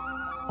ହେବେ।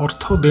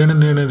 ଅର୍ଥ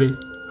ଦେଣନେଣରେ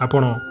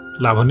ଆପଣ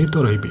ଲାଭାନ୍ୱିତ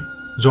ରହିବେ।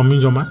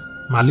 ଜମିଜମା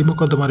ମାଲି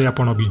ମୋକଦ୍ଦମାରେ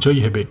ଆପଣ ବିଜୟୀ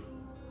ହେବେ।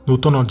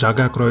 ନୂତନ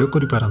ଜାଗା କ୍ରୟ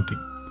କରିପାରନ୍ତି।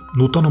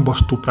 ନୂତନ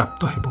ବସ୍ତୁ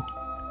ପ୍ରାପ୍ତ ହେବ।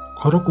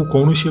 ଘରକୁ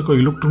କୌଣସି ଏକ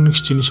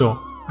ଇଲେକ୍ଟ୍ରୋନିକ୍ସ ଜିନିଷ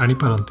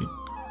ଆଣିପାରନ୍ତି।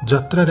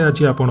 ଯାତ୍ରାରେ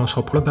ଆଜି ଆପଣ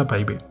ସଫଳତା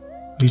ପାଇବେ।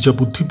 ନିଜ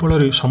ବୁଦ୍ଧି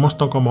ବଳରେ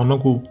ସମସ୍ତଙ୍କ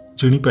ମନକୁ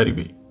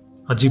ଜିଣିପାରିବେ।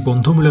 ଆଜି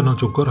ବନ୍ଧୁ ମିଳନ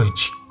ଯୋଗ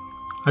ରହିଛି।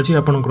 ଆଜି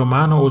ଆପଣଙ୍କର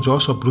ମାନ ଓ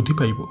ଯଶ ବୃଦ୍ଧି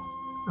ପାଇବ।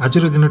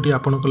 ଆଜିର ଦିନଟି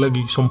ଆପଣଙ୍କ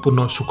ଲାଗି ସମ୍ପୂର୍ଣ୍ଣ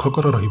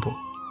ସୁଖକର ରହିବ।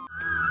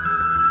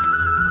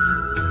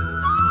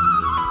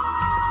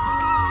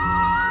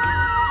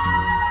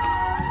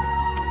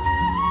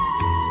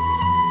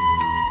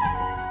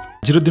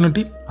 ଆଜିର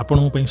ଦିନଟି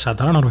ଆପଣଙ୍କ ପାଇଁ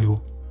ସାଧାରଣ ରହିବ।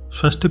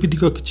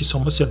 ସ୍ୱାସ୍ଥ୍ୟଭିତ୍ତିକ କିଛି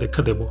ସମସ୍ୟା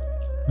ଦେଖାଦେବ।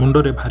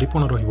 ମୁଣ୍ଡରେ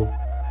ଭାରିପଣ ରହିବ।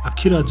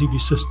 ଆଖିର ଆଜି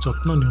ବିଶେଷ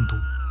ଯତ୍ନ ନିଅନ୍ତୁ।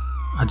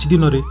 ଆଜି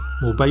ଦିନରେ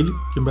ମୋବାଇଲ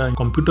କିମ୍ବା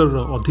କମ୍ପ୍ୟୁଟରର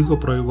ଅଧିକ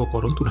ପ୍ରୟୋଗ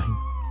କରନ୍ତୁ ନାହିଁ।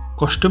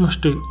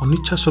 କଷ୍ଟେମଷ୍ଟେ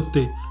ଅନିଚ୍ଛା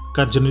ସତ୍ତ୍ୱେ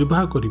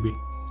କାର୍ଯ୍ୟନିର୍ବାହ କରିବେ।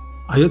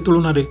 ଆୟ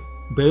ତୁଳନାରେ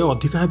ବ୍ୟୟ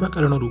ଅଧିକା ହେବା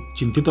କାରଣରୁ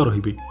ଚିନ୍ତିତ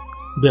ରହିବେ।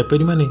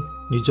 ବ୍ୟାପାରୀମାନେ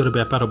ନିଜର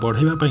ବ୍ୟାପାର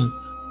ବଢ଼ାଇବା ପାଇଁ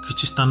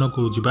କିଛି ସ୍ଥାନକୁ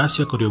ଯିବା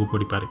ଆସିବା କରିବାକୁ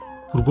ପଡ଼ିପାରେ।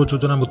 ପୂର୍ବ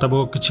ଯୋଜନା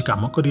ମୁତାବକ କିଛି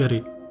କାମ କରିବାରେ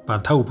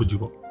ବାଧା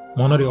ଉପୁଜିବ।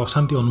 ମନରେ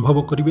ଅଶାନ୍ତି ଅନୁଭବ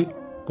କରିବେ।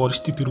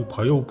 ପରିସ୍ଥିତିରୁ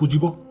ଭୟ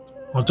ଉପୁଜିବ।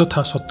 ଅଯଥା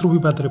ଶତ୍ରୁ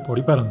ବିବାଦରେ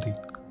ପଡ଼ିପାରନ୍ତି।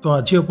 ତ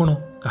ଆଜି ଆପଣ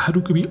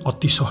କାହାରିକୁ ବି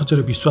ଅତି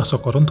ସହଜରେ ବିଶ୍ୱାସ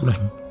କରନ୍ତୁ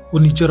ନାହିଁ ଓ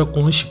ନିଜର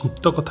କୌଣସି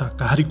ଗୁପ୍ତ କଥା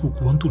କାହାରିକୁ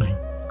କୁହନ୍ତୁ ନାହିଁ।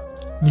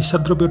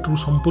 ନିଶାଦ୍ରବ୍ୟଠାରୁ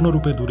ସମ୍ପୂର୍ଣ୍ଣ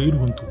ରୂପେ ଦୂରେଇ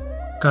ରୁହନ୍ତୁ,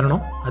 କାରଣ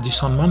ଆଜି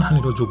ସମ୍ମାନ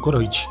ହାନିର ଯୋଗ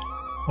ରହିଛି।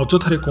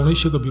 ଅଯଥାରେ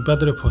କୌଣସି ଏକ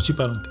ବିବାଦରେ ଫସି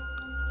ପାରନ୍ତି।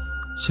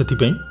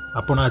 ସେଥିପାଇଁ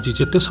ଆପଣ ଆଜି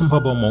ଯେତେ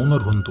ସମ୍ଭବ ମୌନ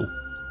ରୁହନ୍ତୁ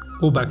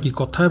ଓ ବାକି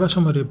କଥା ହେବା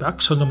ସମୟରେ ବାକ୍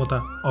ସଂଯମତା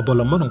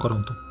ଅବଲମ୍ବନ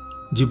କରନ୍ତୁ।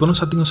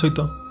 ଜୀବନସାଥୀଙ୍କ ସହିତ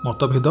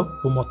ମତଭେଦ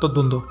ଓ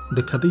ମତଦ୍ୱନ୍ଦ୍ୱ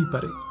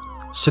ଦେଖାଦେଇପାରେ।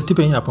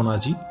 ସେଥିପାଇଁ ଆପଣ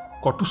ଆଜି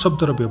କଟୁ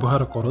ଶବ୍ଦର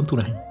ବ୍ୟବହାର କରନ୍ତୁ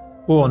ନାହିଁ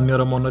ଓ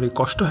ଅନ୍ୟର ମନରେ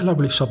କଷ୍ଟ ହେଲା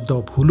ଭଳି ଶବ୍ଦ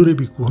ଭୁଲରେ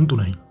ବି କୁହନ୍ତୁ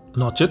ନାହିଁ,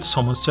 ନଚେତ୍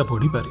ସମସ୍ୟା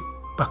ବଢ଼ିପାରେ।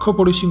 ପାଖ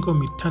ପଡ଼ୋଶୀଙ୍କ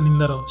ମିଥ୍ୟା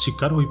ନିନ୍ଦାର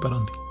ଶିକାର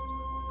ହୋଇପାରନ୍ତି।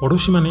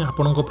 ପଡ଼ୋଶୀମାନେ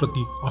ଆପଣଙ୍କ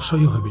ପ୍ରତି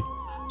ଅସହ୍ୟ ହେବେ।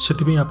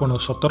 ସେଥିପାଇଁ ଆପଣ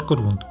ସତର୍କ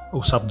ରୁହନ୍ତୁ ଓ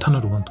ସାବଧାନ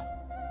ରୁହନ୍ତୁ।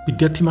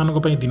 ବିଦ୍ୟାର୍ଥୀମାନଙ୍କ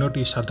ପାଇଁ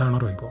ଦିନଟି ସାଧାରଣ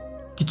ରହିବ।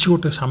 କିଛି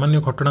ଗୋଟେ ସାମାନ୍ୟ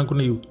ଘଟଣାକୁ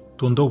ନେଇ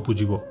ଦ୍ୱନ୍ଦ୍ୱ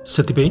ଉପୁଜିବ।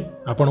 ସେଥିପାଇଁ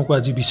ଆପଣଙ୍କୁ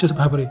ଆଜି ବିଶେଷ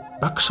ଭାବରେ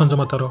ବାକ୍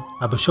ସଂଯମତାର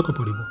ଆବଶ୍ୟକ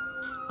ପଡ଼ିବ।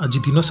 ଆଜି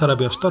ଦିନସାରା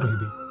ବ୍ୟସ୍ତ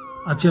ରହିବେ।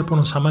 ଆଜି ଆପଣ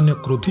ସାମାନ୍ୟ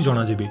କ୍ରୋଧୀ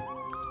ଜଣାଯିବେ।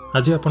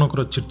 ଆଜି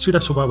ଆପଣଙ୍କର ଚିଡ଼ଚିଡ଼ା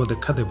ସ୍ୱଭାବ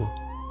ଦେଖାଦେବ।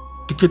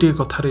 ଟିକେ ଟିକେ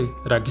କଥାରେ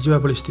ରାଗିଯିବା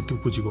ଭଳି ସ୍ଥିତି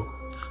ଉପୁଜିବ।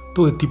 ତ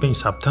ଏଥିପାଇଁ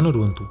ସାବଧାନ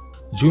ରୁହନ୍ତୁ।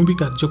 ଯେଉଁ ବି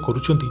କାର୍ଯ୍ୟ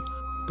କରୁଛନ୍ତି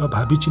ବା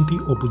ଭାବିଚିନ୍ତି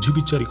ଓ ବୁଝି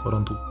ବିଚାରି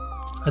କରନ୍ତୁ।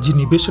 ଆଜି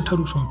ନିବେଶ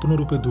ଠାରୁ ସମ୍ପୂର୍ଣ୍ଣ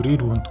ରୂପେ ଦୂରେଇ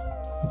ରୁହନ୍ତୁ।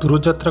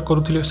 ଦୂରଯାତ୍ରା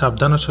କରୁଥିଲେ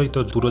ସାବଧାନ ସହିତ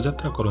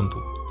ଦୂରଯାତ୍ରା କରନ୍ତୁ।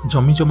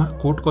 ଜମିଜମା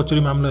କୋର୍ଟ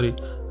କଚେରୀ ମାମଲାରେ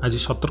ଆଜି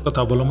ସତର୍କତା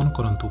ଅବଲମ୍ବନ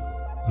କରନ୍ତୁ।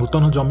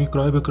 ନୂତନ ଜମି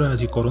କ୍ରୟ ବିକ୍ରୟ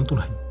ଆଜି କରନ୍ତୁ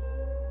ନାହିଁ।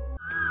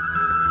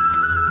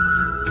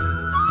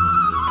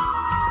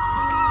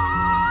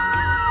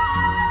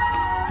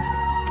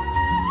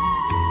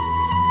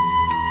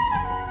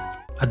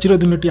 ଆଜିର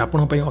ଦିନଟି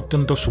ଆପଣଙ୍କ ପାଇଁ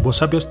ଅତ୍ୟନ୍ତ ଶୁଭ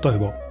ସାବ୍ୟସ୍ତ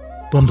ହେବ।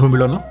 ବନ୍ଧୁ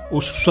ମିଳନ ଓ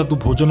ସୁସ୍ୱାଦୁ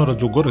ଭୋଜନର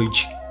ଯୋଗ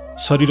ରହିଛି।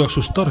 ଶରୀର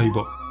ସୁସ୍ଥ ରହିବ।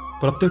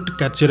 ପ୍ରତ୍ୟେକଟି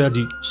କାର୍ଯ୍ୟରେ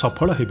ଆଜି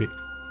ସଫଳ ହେବେ।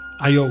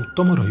 ଆୟ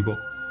ଉତ୍ତମ ରହିବ।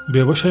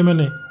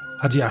 ବ୍ୟବସାୟୀମାନେ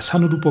ଆଜି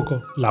ଆଶାନୁରୂପକ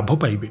ଲାଭ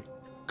ପାଇବେ।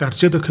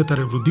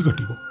 କାର୍ଯ୍ୟଦକ୍ଷତାରେ ବୃଦ୍ଧି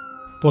ଘଟିବ।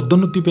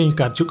 ପଦୋନ୍ନତି ପାଇଁ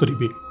କାର୍ଯ୍ୟ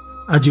କରିବେ।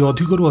 ଆଜି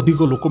ଅଧିକରୁ ଅଧିକ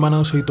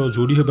ଲୋକମାନଙ୍କ ସହିତ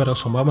ଯୋଡ଼ି ହେବାର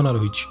ସମ୍ଭାବନା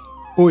ରହିଛି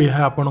ଓ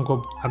ଏହା ଆପଣଙ୍କ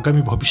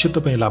ଆଗାମୀ ଭବିଷ୍ୟତ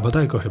ପାଇଁ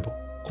ଲାଭଦାୟକ ହେବ।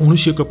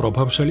 କୌଣସି ଏକ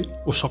ପ୍ରଭାବଶାଳୀ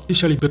ଓ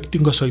ଶକ୍ତିଶାଳୀ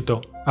ବ୍ୟକ୍ତିଙ୍କ ସହିତ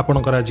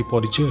ଆପଣଙ୍କର ଆଜି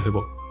ପରିଚୟ ହେବ।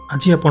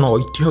 ଆଜି ଆପଣ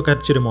ଐତିହ୍ୟ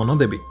କାର୍ଯ୍ୟରେ ମନ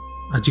ଦେବେ।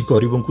 ଆଜି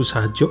ଗରିବଙ୍କୁ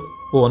ସାହାଯ୍ୟ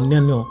ଓ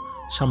ଅନ୍ୟାନ୍ୟ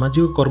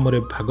ସାମାଜିକ କର୍ମରେ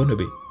ଭାଗ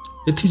ନେବେ।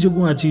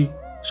 ଏଥିଯୋଗୁଁ ଆଜି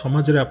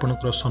ସମାଜରେ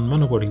ଆପଣଙ୍କର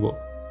ସମ୍ମାନ ବଢ଼ିବ।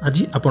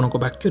 ଆଜି ଆପଣଙ୍କ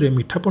ବାକ୍ୟରେ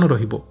ମିଠାପଣ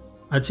ରହିବ।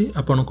 ଆଜି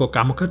ଆପଣଙ୍କ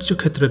କାମକାର୍ଯ୍ୟ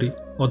କ୍ଷେତ୍ରରେ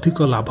ଅଧିକ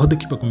ଲାଭ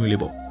ଦେଖିବାକୁ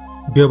ମିଳିବ।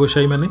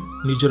 ବ୍ୟବସାୟୀମାନେ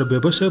ନିଜର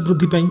ବ୍ୟବସାୟ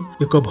ବୃଦ୍ଧି ପାଇଁ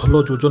ଏକ ଭଲ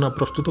ଯୋଜନା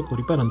ପ୍ରସ୍ତୁତ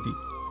କରିପାରନ୍ତି।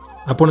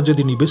 ଆପଣ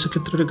ଯଦି ନିବେଶ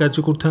କ୍ଷେତ୍ରରେ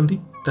କାର୍ଯ୍ୟ କରୁଥାନ୍ତି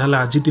ତାହେଲେ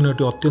ଆଜି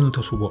ଦିନଟି ଅତ୍ୟନ୍ତ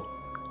ଶୁଭ।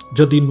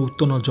 ଯଦି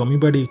ନୂତନ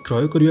ଜମିବାଡ଼ି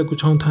କ୍ରୟ କରିବାକୁ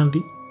ଚାହୁଁଥାନ୍ତି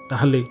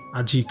ତାହେଲେ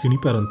ଆଜି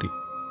କିଣିପାରନ୍ତି।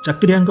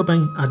 ଚାକିରିଆଙ୍କ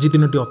ପାଇଁ ଆଜି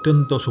ଦିନଟି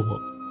ଅତ୍ୟନ୍ତ ଶୁଭ।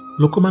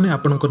 ଲୋକମାନେ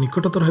ଆପଣଙ୍କ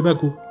ନିକଟତର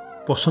ହେବାକୁ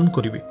ପସନ୍ଦ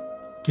କରିବେ।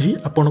 କେହି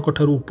ଆପଣଙ୍କ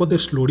ଠାରୁ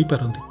ଉପଦେଶ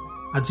ଲୋଡ଼ିପାରନ୍ତି।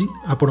 ଆଜି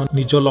ଆପଣ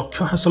ନିଜ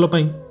ଲକ୍ଷ୍ୟ ହାସଲ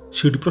ପାଇଁ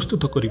ସିଡ଼ି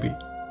ପ୍ରସ୍ତୁତ କରିବେ।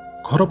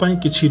 ଘର ପାଇଁ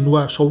କିଛି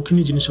ନୂଆ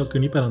ସୌଖିନୀ ଜିନିଷ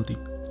କିଣିପାରନ୍ତି।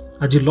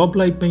 ଆଜି ଲଭ୍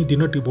ଲାଇଫ୍ ପାଇଁ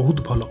ଦିନଟି ବହୁତ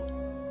ଭଲ।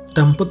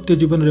 ଦାମ୍ପତ୍ୟ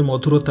ଜୀବନରେ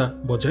ମଧୁରତା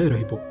ବଜାୟ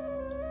ରହିବ।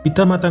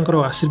 ପିତାମାତାଙ୍କର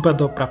ଆଶୀର୍ବାଦ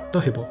ପ୍ରାପ୍ତ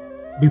ହେବ।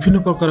 ବିଭିନ୍ନ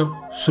ପ୍ରକାର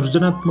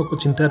ସୃଜନାତ୍ମକ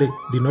ଚିନ୍ତାରେ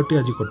ଦିନଟି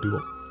ଆଜି କଟିବ।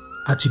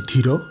 ଆଜି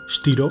ଧୀର,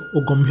 ସ୍ଥିର ଓ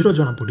ଗମ୍ଭୀର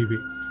ଜଣାପଡ଼ିବେ।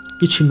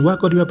 କିଛି ନୂଆ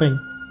କରିବା ପାଇଁ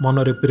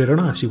ମନରେ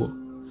ପ୍ରେରଣା ଆସିବ।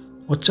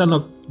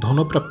 ଅଚାନକ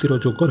ଧନପ୍ରାପ୍ତିର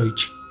ଯୋଗ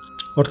ରହିଛି।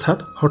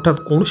 ଅର୍ଥାତ୍ ହଠାତ୍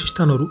କୌଣସି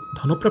ସ୍ଥାନରୁ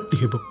ଧନପ୍ରାପ୍ତି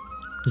ହେବ,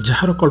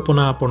 ଯାହାର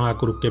କଳ୍ପନା ଆପଣ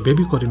ଆଗରୁ କେବେ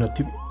ବି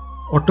କରିନଥିବେ।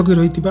 ଅଟକି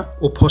ରହିଥିବା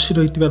ଓ ଫସି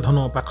ରହିଥିବା ଧନ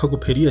ପାଖକୁ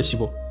ଫେରି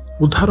ଆସିବ।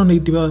 ଉଦ୍ଧାର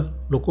ନେଇଥିବା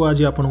ଲୋକ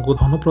ଆଜି ଆପଣଙ୍କୁ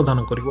ଧନ ପ୍ରଦାନ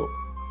କରିବ।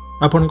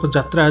 ଆପଣଙ୍କ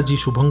ଯାତ୍ରା ଆଜି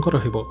ଶୁଭଙ୍କର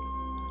ହେବ।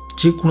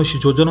 ଯେକୌଣସି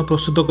ଯୋଜନା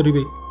ପ୍ରସ୍ତୁତ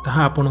କରିବେ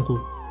ତାହା ଆପଣଙ୍କୁ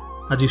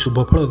ଆଜି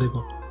ଶୁଭଫଳ ଦେବ।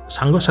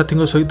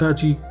 ସାଙ୍ଗସାଥୀଙ୍କ ସହିତ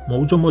ଆଜି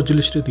ମୌଜ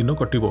ମଜଲିସରେ ଦିନ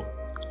କଟିବ।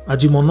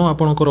 ଆଜି ମନ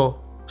ଆପଣଙ୍କର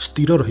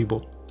ସ୍ଥିର ରହିବ।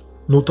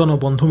 ନୂତନ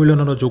ବନ୍ଧୁ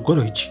ମିଳନର ଯୋଗ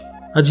ରହିଛି।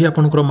 ଆଜି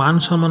ଆପଣଙ୍କର ମାନ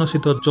ସମ୍ମାନ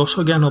ସହିତ ଯଶ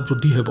ଜ୍ଞାନ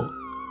ବୃଦ୍ଧି ହେବ।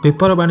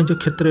 ବେପାର ବାଣିଜ୍ୟ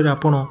କ୍ଷେତ୍ରରେ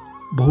ଆପଣ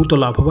ବହୁତ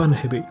ଲାଭବାନ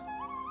ହେବେ।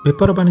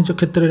 ବେପାର ବାଣିଜ୍ୟ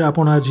କ୍ଷେତ୍ରରେ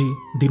ଆପଣ ଆଜି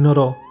ଦିନର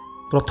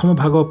ପ୍ରଥମ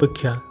ଭାଗ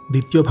ଅପେକ୍ଷା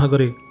ଦ୍ୱିତୀୟ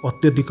ଭାଗରେ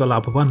ଅତ୍ୟଧିକ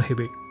ଲାଭବାନ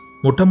ହେବେ।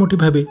 ମୋଟାମୋଟି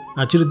ଭାବେ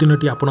ଆଜିର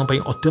ଦିନଟି ଆପଣଙ୍କ ପାଇଁ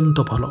ଅତ୍ୟନ୍ତ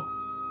ଭଲ।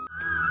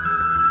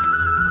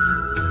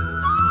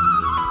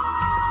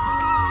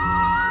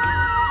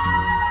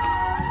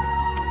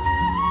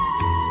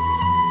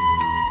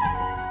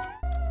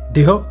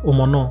 देह और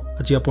मन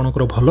आज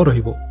आपणकर भल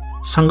रहिबो।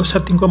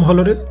 सांगसाथी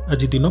महलरे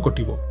आज दिन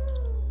कटिब।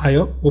 आय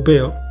और व्यय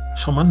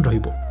समान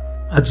रहिबो।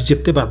 आज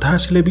जेते बाधा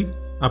आसिले भी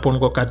आपण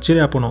कार्य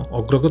आपण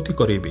अग्रगति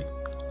करेबे।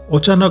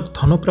 अचानक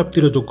धन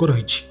प्राप्तिर जोग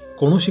रही।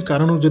 कौनसी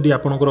कारण जदि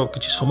आपणकर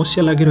किसी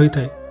समस्या लगी रही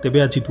थाए तेबे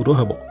आज दूर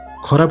हेब।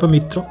 खराब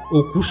मित्र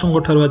और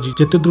कुसंग ठारू आज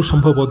जेते दूर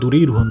संभव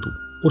दूरेई रुहंतु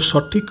और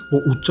सठिक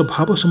और उच्च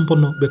भाव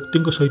संपन्न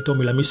व्यक्ति सहित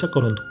मिलामिशा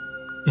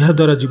करंतु। यह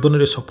द्वारा जीवन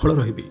में सफल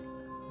रहिबे।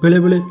 बेले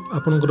बेले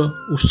आपणकर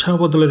उत्साह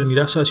बदल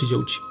निराशा आसी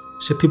जाउछि,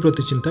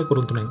 सेथिप्रति चिंता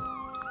करंतु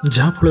नहीं,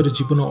 जहाँ फल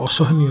जीवन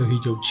असहनीय हो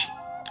जाउछि।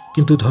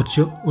 किंतु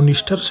धैर्य और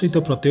निष्ठार सहित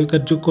प्रत्येक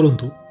कार्य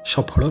करंतु,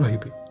 सफल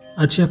रहिबे।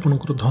 आज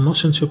आपणकर धन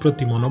संचय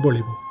प्रति मन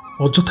बलिबो।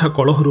 अଯଥା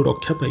कलहरु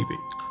रक्षा पाइबे।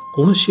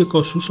 कौनसी एक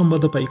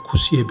सुसंवाद पाई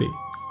खुशी हेबे।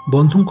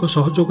 बंधुंक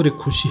सहयोग रे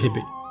खुशी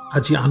हेबे।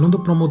 आज आनंद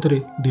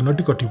प्रमोदरे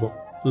दिनटी कटिब।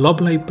 लव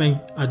लाइफ पाई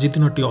आज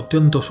दिनटी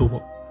अत्यंत शुभ।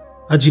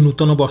 आज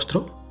नूतन वस्त्र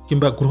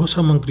किंबा गृह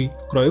सामग्री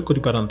क्रय करि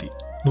पारंती।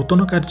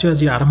 नूतन कार्य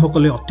आज आरंभ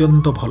कले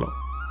अत्यंत भल।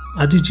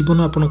 आज जीवन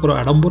आपणकर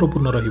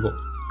आडंबरपूर्ण रहिबो।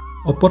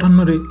 अपराह्न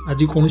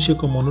आज कौनसी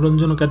एक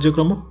मनोरंजन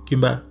कार्यक्रम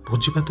किंबा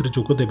भोजीभात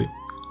जोग देबे।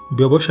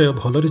 व्यवसाय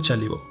भलरे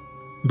चलिबो।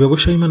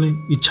 व्यवसायी माने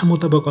इच्छा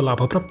मुताबक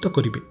लाभ प्राप्त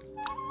करिबे।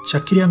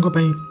 चाकरियांक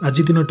पई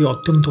आज दिनटी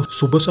अत्यंत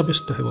शुभ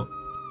साब्यस्त हेबो।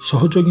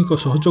 सहयोगी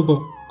सहयोग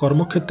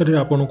कर्मक्षेत्र में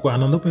आपन को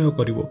आनंदमय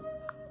करिवो।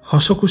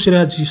 हस खुशी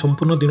आज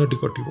संपूर्ण दिनटी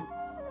कटिबो।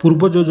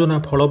 पूर्व योजना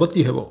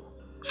फलवती हेबो।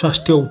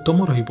 स्वास्थ्य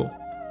उत्तम रहिबो।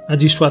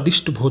 आज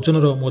स्वादिष्ट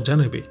भोजनर मजा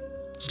नेबे।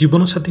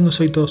 जीवन साथी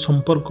सहित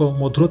संपर्क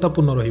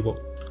मधुरतापूर्ण रहिबो।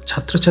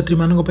 छात्र छात्री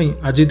मानक पई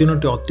आज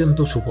दिनटी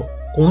अत्यंत शुभ।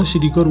 कौनसी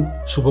दिगरु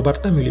शुभ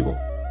वार्ता मिलिबो।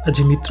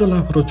 आज मित्र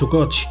लाभर जोग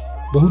अछि।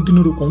 बहुत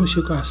दिनरु कौनसी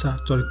एक आशा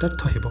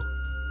चरितार्थ हेबो।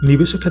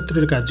 निवेश क्षेत्र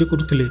में कार्य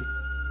करुथिले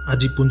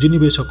आज पुंजी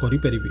निवेश करि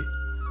परिबे।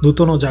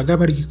 नूतन जागा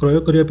बाड़ी क्रय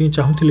करने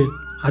चाहूले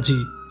आज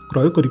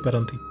क्रय करि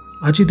पारंती।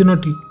 आज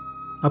दिनटी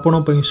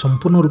आपण पई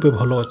संपूर्ण रूपे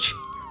भल अछि।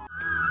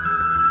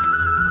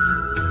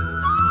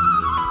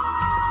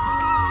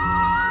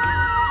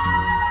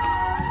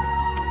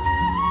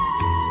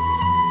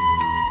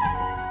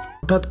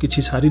 हठात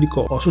किसी शारीरिक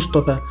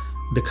असुस्थता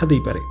देखा दे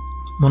पारे।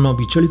 मन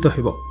विचलित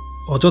हेबो।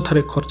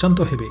 अଯଥାରେ खर्चांत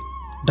हेबे।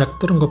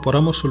 डाक्तर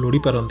परामर्श लोड़ी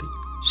पारंती।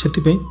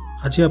 सेथिपई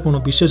आज आपण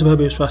विशेष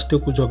भाव स्वास्थ्य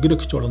को जगी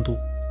रखि चलंतु।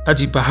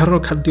 आज बाहर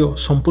खाद्य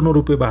संपूर्ण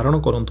रूपे बारण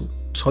करंतु।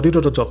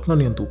 शरीरर जत्न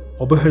नियंतु।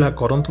 अवहेला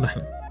करंतु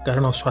नहीं,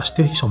 कारण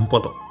स्वास्थ्य ही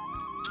संपद।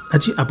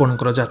 आज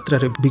आपणकर यात्रा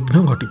रे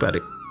विघ्न घटी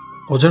पारे।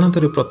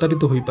 अजाणତରେ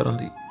प्रतारित होई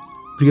पारंती।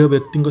 प्रिय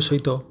व्यक्ति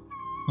सहित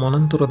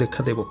मनांतर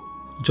देखा देबो।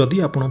 जदि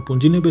आपण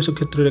पुंजीनिवेश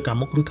क्षेत्र में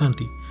काम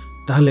करुथांती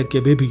ताहले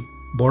केबे भी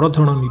बड़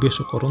धन निवेश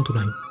करंतु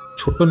नहीं,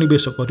 छोट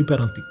निवेश करि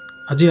पारंती।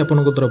 आज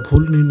आपणक द्वारा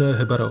भूल निर्णय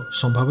हेबार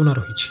संभावना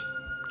रही।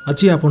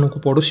 आज आपणक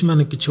पड़ोशी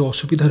माने किछि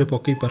असुविधारे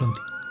पकई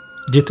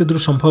पारंती। जेते दूर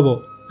संभव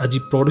आज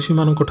पड़ोशी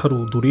मानक ठारू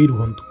दूरेई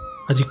रुहंतु।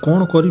 आज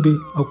कौन करिवे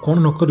आ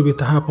कौन न करिवे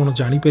ताहा आपण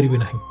जानि परिबे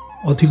नाही।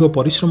 अधिक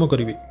परिश्रम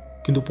करिवे,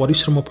 किंतु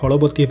परिश्रम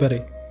फलवती हेबारे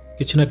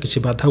किछि ना किछि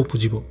बाधा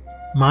उपजिबो।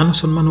 मान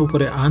सम्मान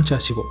उपरे आंच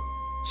आसिबो।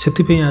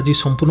 सेथिपई आज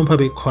संपूर्ण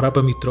भावे खराब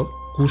मित्र,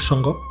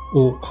 कुसंग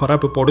और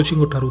खराब पड़ोशी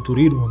ठारू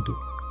दूरेई रुहंतु।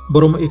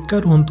 बरम एका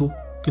रुहंतु,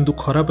 किंतु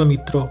खराब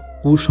मित्र,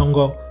 कुसंग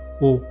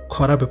और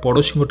खराब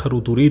पड़ोशी ठारू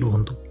दूरेई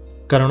रुहंतु।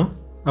 कारण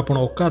आपण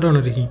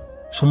अकारण ही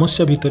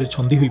समस्या भितर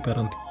छंदी होई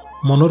पारंती।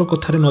 मनर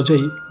कथारे न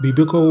जाई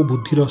विवेक और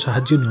बुद्धिर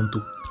साहाय्य नियंतु।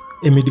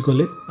 एमिति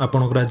कले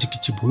आपणकर आज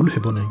किछि भूल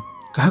हेबो नाही।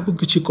 काहाकु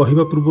किछि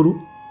कहिबा पूर्वरु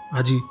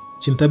आज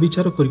चिंता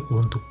विचार करि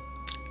कहंतु,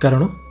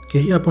 कारण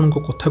केही आपणको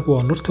कथा को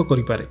अनर्थ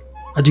करि पारे।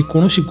 आज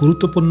कौनसी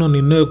गुरुत्वपूर्ण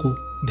निर्णय को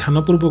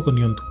ध्यानपूर्वक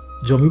नियंतु।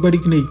 जमीबाड़ी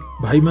की नहीं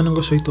भाई मानक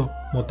सहित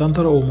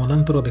मतांतर और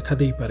मनांतर देखा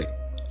दे पारे।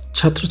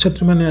 छात्र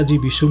छात्री माने आज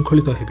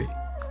विशृंखलित हेबे।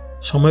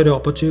 समय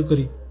अपचय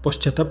करी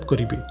पश्चाताप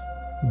करिवे।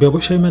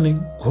 व्यवसायी माने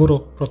घोर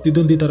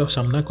प्रतिद्वंदितार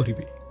सामना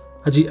करिवे।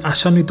 आज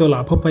आशान्वित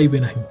लाभ पाइबे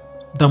नहीं।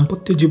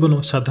 दाम्पत्य जीवन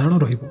साधारण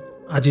रहिबो।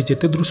 आज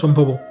जेते दूर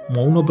संभव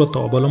मौन व्रत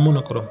अवलंबन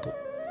करंतु।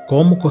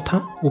 कम कथा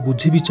और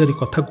बुझी विचारी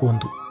कथा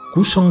कहंतु।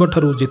 कुसंग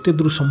ठारू जेते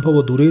दूर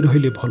संभव दूरे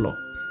रहिले भल।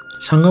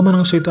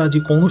 सांगमान सहित आज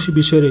कौनसी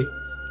विषय रे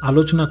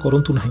आलोचना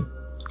करंतु नहीं।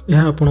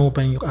 यह आपण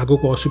पई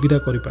आगको असुविधा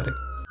करि पारे।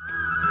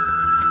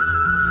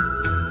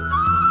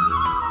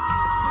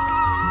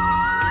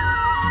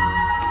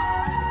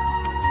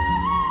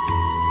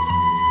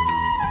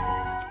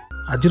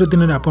 आजिर दिन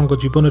में आपन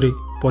जीवन में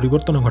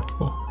परिवर्तन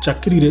घटिबो।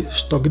 चाकरी रे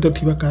स्थगित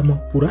थिबा काम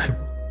पूरा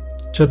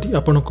हेबो। जदि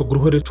आपन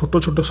गृह रे छोट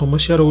छोट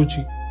समस्या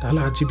रहउची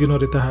ताहले आज दिन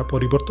में ताहा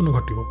परिवर्तन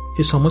घटिबो।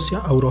 ए समस्या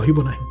आउ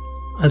रहिबो नाही।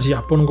 आज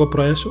आपन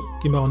प्रयास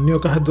किंबा अन्य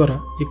काहा द्वारा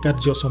ए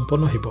कार्य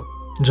संपन्न हेबो।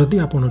 जदि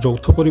आपन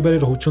यौथ परिवार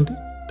रहउचंती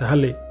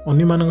ताहले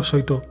अन्य मानक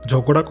सहित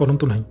झगड़ा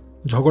करंतु नाही।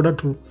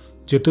 झगड़ाठू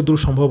जेते दूर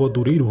संभव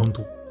दूरेई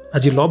रुहंतु।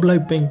 आज लव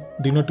लाइफ पई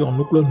दिनटी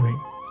अनुकूल नुहे।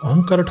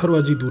 अहंकार ठारू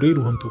आज दूरेई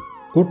रुहंतु।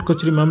 कोर्ट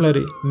कचेरी मामला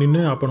रे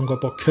निर्णय आपण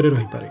पक्षरे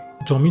रही पारे।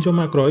 जमी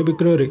जमा क्रय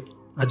विक्रय रे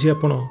आज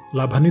आपण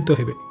लाभान्वित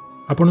हेबे।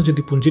 आपण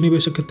जदि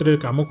पुंजीनिवेश क्षेत्र में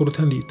काम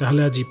करुथांती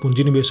ताहले आज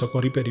पुंजीनिवेश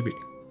करि परिबे।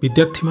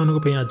 विद्यार्थी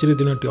मानक पई आज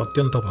दिनटी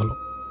अत्यंत भल।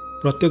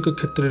 प्रत्येक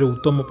क्षेत्र में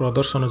उत्तम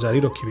प्रदर्शन जारी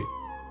रखिबे।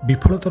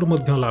 विफलतार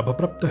मध्य लाभ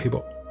प्राप्त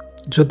हेबो।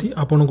 जदि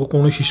आपण को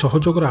कौनसी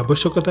सहयोगर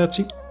आवश्यकता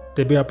अछि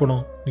ତେବେ ଆପଣ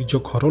ନିଜ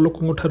ଘର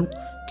ଲୋକଙ୍କ ଠାରୁ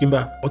କିମ୍ବା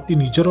ଅତି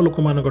ନିଜର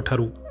ଲୋକମାନଙ୍କ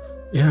ଠାରୁ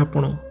ଏହା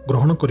ଆପଣ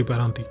ଗ୍ରହଣ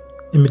କରିପାରନ୍ତି।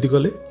 ଏମିତି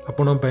କଲେ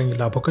ଆପଣଙ୍କ ପାଇଁ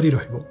ଲାଭକାରୀ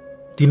ରହିବ।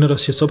 ଦିନର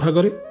ଶେଷ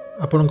ଭାଗରେ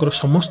ଆପଣଙ୍କର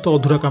ସମସ୍ତ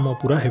ଅଧୁରା କାମ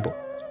ପୁରା ହେବ।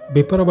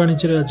 ବେପାର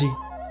ବାଣିଜ୍ୟରେ ଆଜି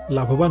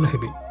ଲାଭବାନ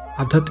ହେବେ।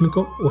 ଆଧ୍ୟାତ୍ମିକ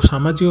ଓ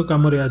ସାମାଜିକ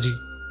କାମରେ ଆଜି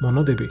ମନ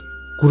ଦେବେ।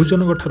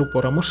 ଗୁରୁଜନଙ୍କ ଠାରୁ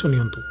ପରାମର୍ଶ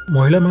ନିଅନ୍ତୁ।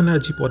 ମହିଳାମାନେ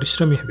ଆଜି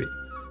ପରିଶ୍ରମୀ ହେବେ।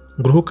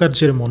 ଗୃହ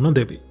କାର୍ଯ୍ୟରେ ମନ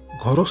ଦେବେ।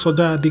 ଘର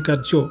ସଜା ଆଦି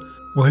କାର୍ଯ୍ୟ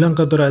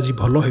ମହିଳାଙ୍କ ଦ୍ୱାରା ଆଜି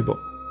ଭଲ ହେବ।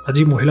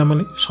 ଆଜି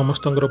ମହିଳାମାନେ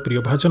ସମସ୍ତଙ୍କର ପ୍ରିୟ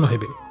ଭାଜନ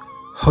ହେବେ।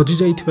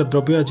 ହଜିଯାଇଥିବା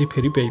ଦ୍ରବ୍ୟ ଆଜି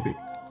ଫେରି ପାଇବେ।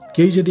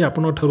 କେହି ଯଦି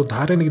ଆପଣଙ୍କ ଠାରୁ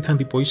ଧାର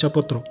ନେଇଥାନ୍ତି ପଇସା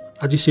ପତ୍ର,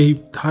 ଆଜି ସେହି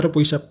ଧାର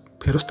ପଇସା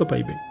ଫେରସ୍ତ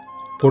ପାଇବେ।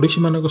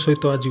 ପଡ଼ୋଶୀମାନଙ୍କ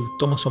ସହିତ ଆଜି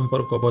ଉତ୍ତମ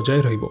ସମ୍ପର୍କ ବଜାୟ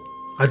ରହିବ।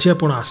 ଆଜି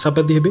ଆପଣ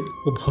ଆଶାବାଦୀ ହେବେ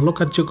ଓ ଭଲ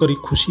କାର୍ଯ୍ୟ କରି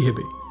ଖୁସି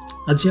ହେବେ।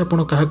 ଆଜି ଆପଣ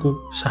କାହାକୁ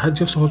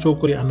ସାହାଯ୍ୟ ସହଯୋଗ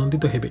କରି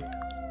ଆନନ୍ଦିତ ହେବେ।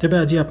 ତେବେ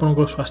ଆଜି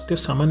ଆପଣଙ୍କର ସ୍ୱାସ୍ଥ୍ୟ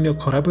ସାମାନ୍ୟ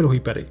ଖରାପ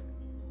ହୋଇପାରେ,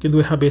 କିନ୍ତୁ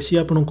ଏହା ବେଶୀ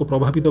ଆପଣଙ୍କୁ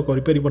ପ୍ରଭାବିତ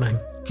କରିପାରିବ ନାହିଁ।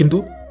 କିନ୍ତୁ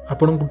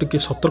ଆପଣଙ୍କୁ ଟିକେ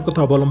ସତର୍କତା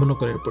ଅବଲମ୍ବନ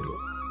କରିବାକୁ ପଡ଼ିବ।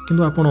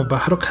 କିନ୍ତୁ ଆପଣ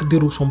ବାହାର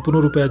ଖାଦ୍ୟରୁ ସମ୍ପୂର୍ଣ୍ଣ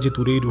ରୂପେ ଆଜି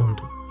ଦୂରେଇ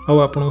ରୁହନ୍ତୁ ଆଉ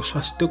ଆପଣଙ୍କ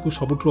ସ୍ୱାସ୍ଥ୍ୟକୁ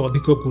ସବୁଠୁ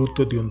ଅଧିକ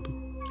ଗୁରୁତ୍ୱ ଦିଅନ୍ତୁ।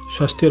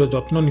 ସ୍ୱାସ୍ଥ୍ୟର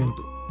ଯତ୍ନ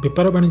ନିଅନ୍ତୁ।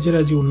 ବେପାର ବାଣିଜ୍ୟରେ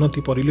ଆଜି ଉନ୍ନତି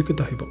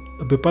ପରିଲକ୍ଷିତ ହେବ।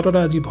 ବେପାରରେ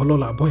ଆଜି ଭଲ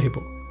ଲାଭ ହେବ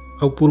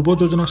ଆଉ ପୂର୍ବ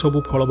ଯୋଜନା ସବୁ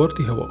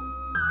ଫଳବର୍ତ୍ତୀ ହେବ।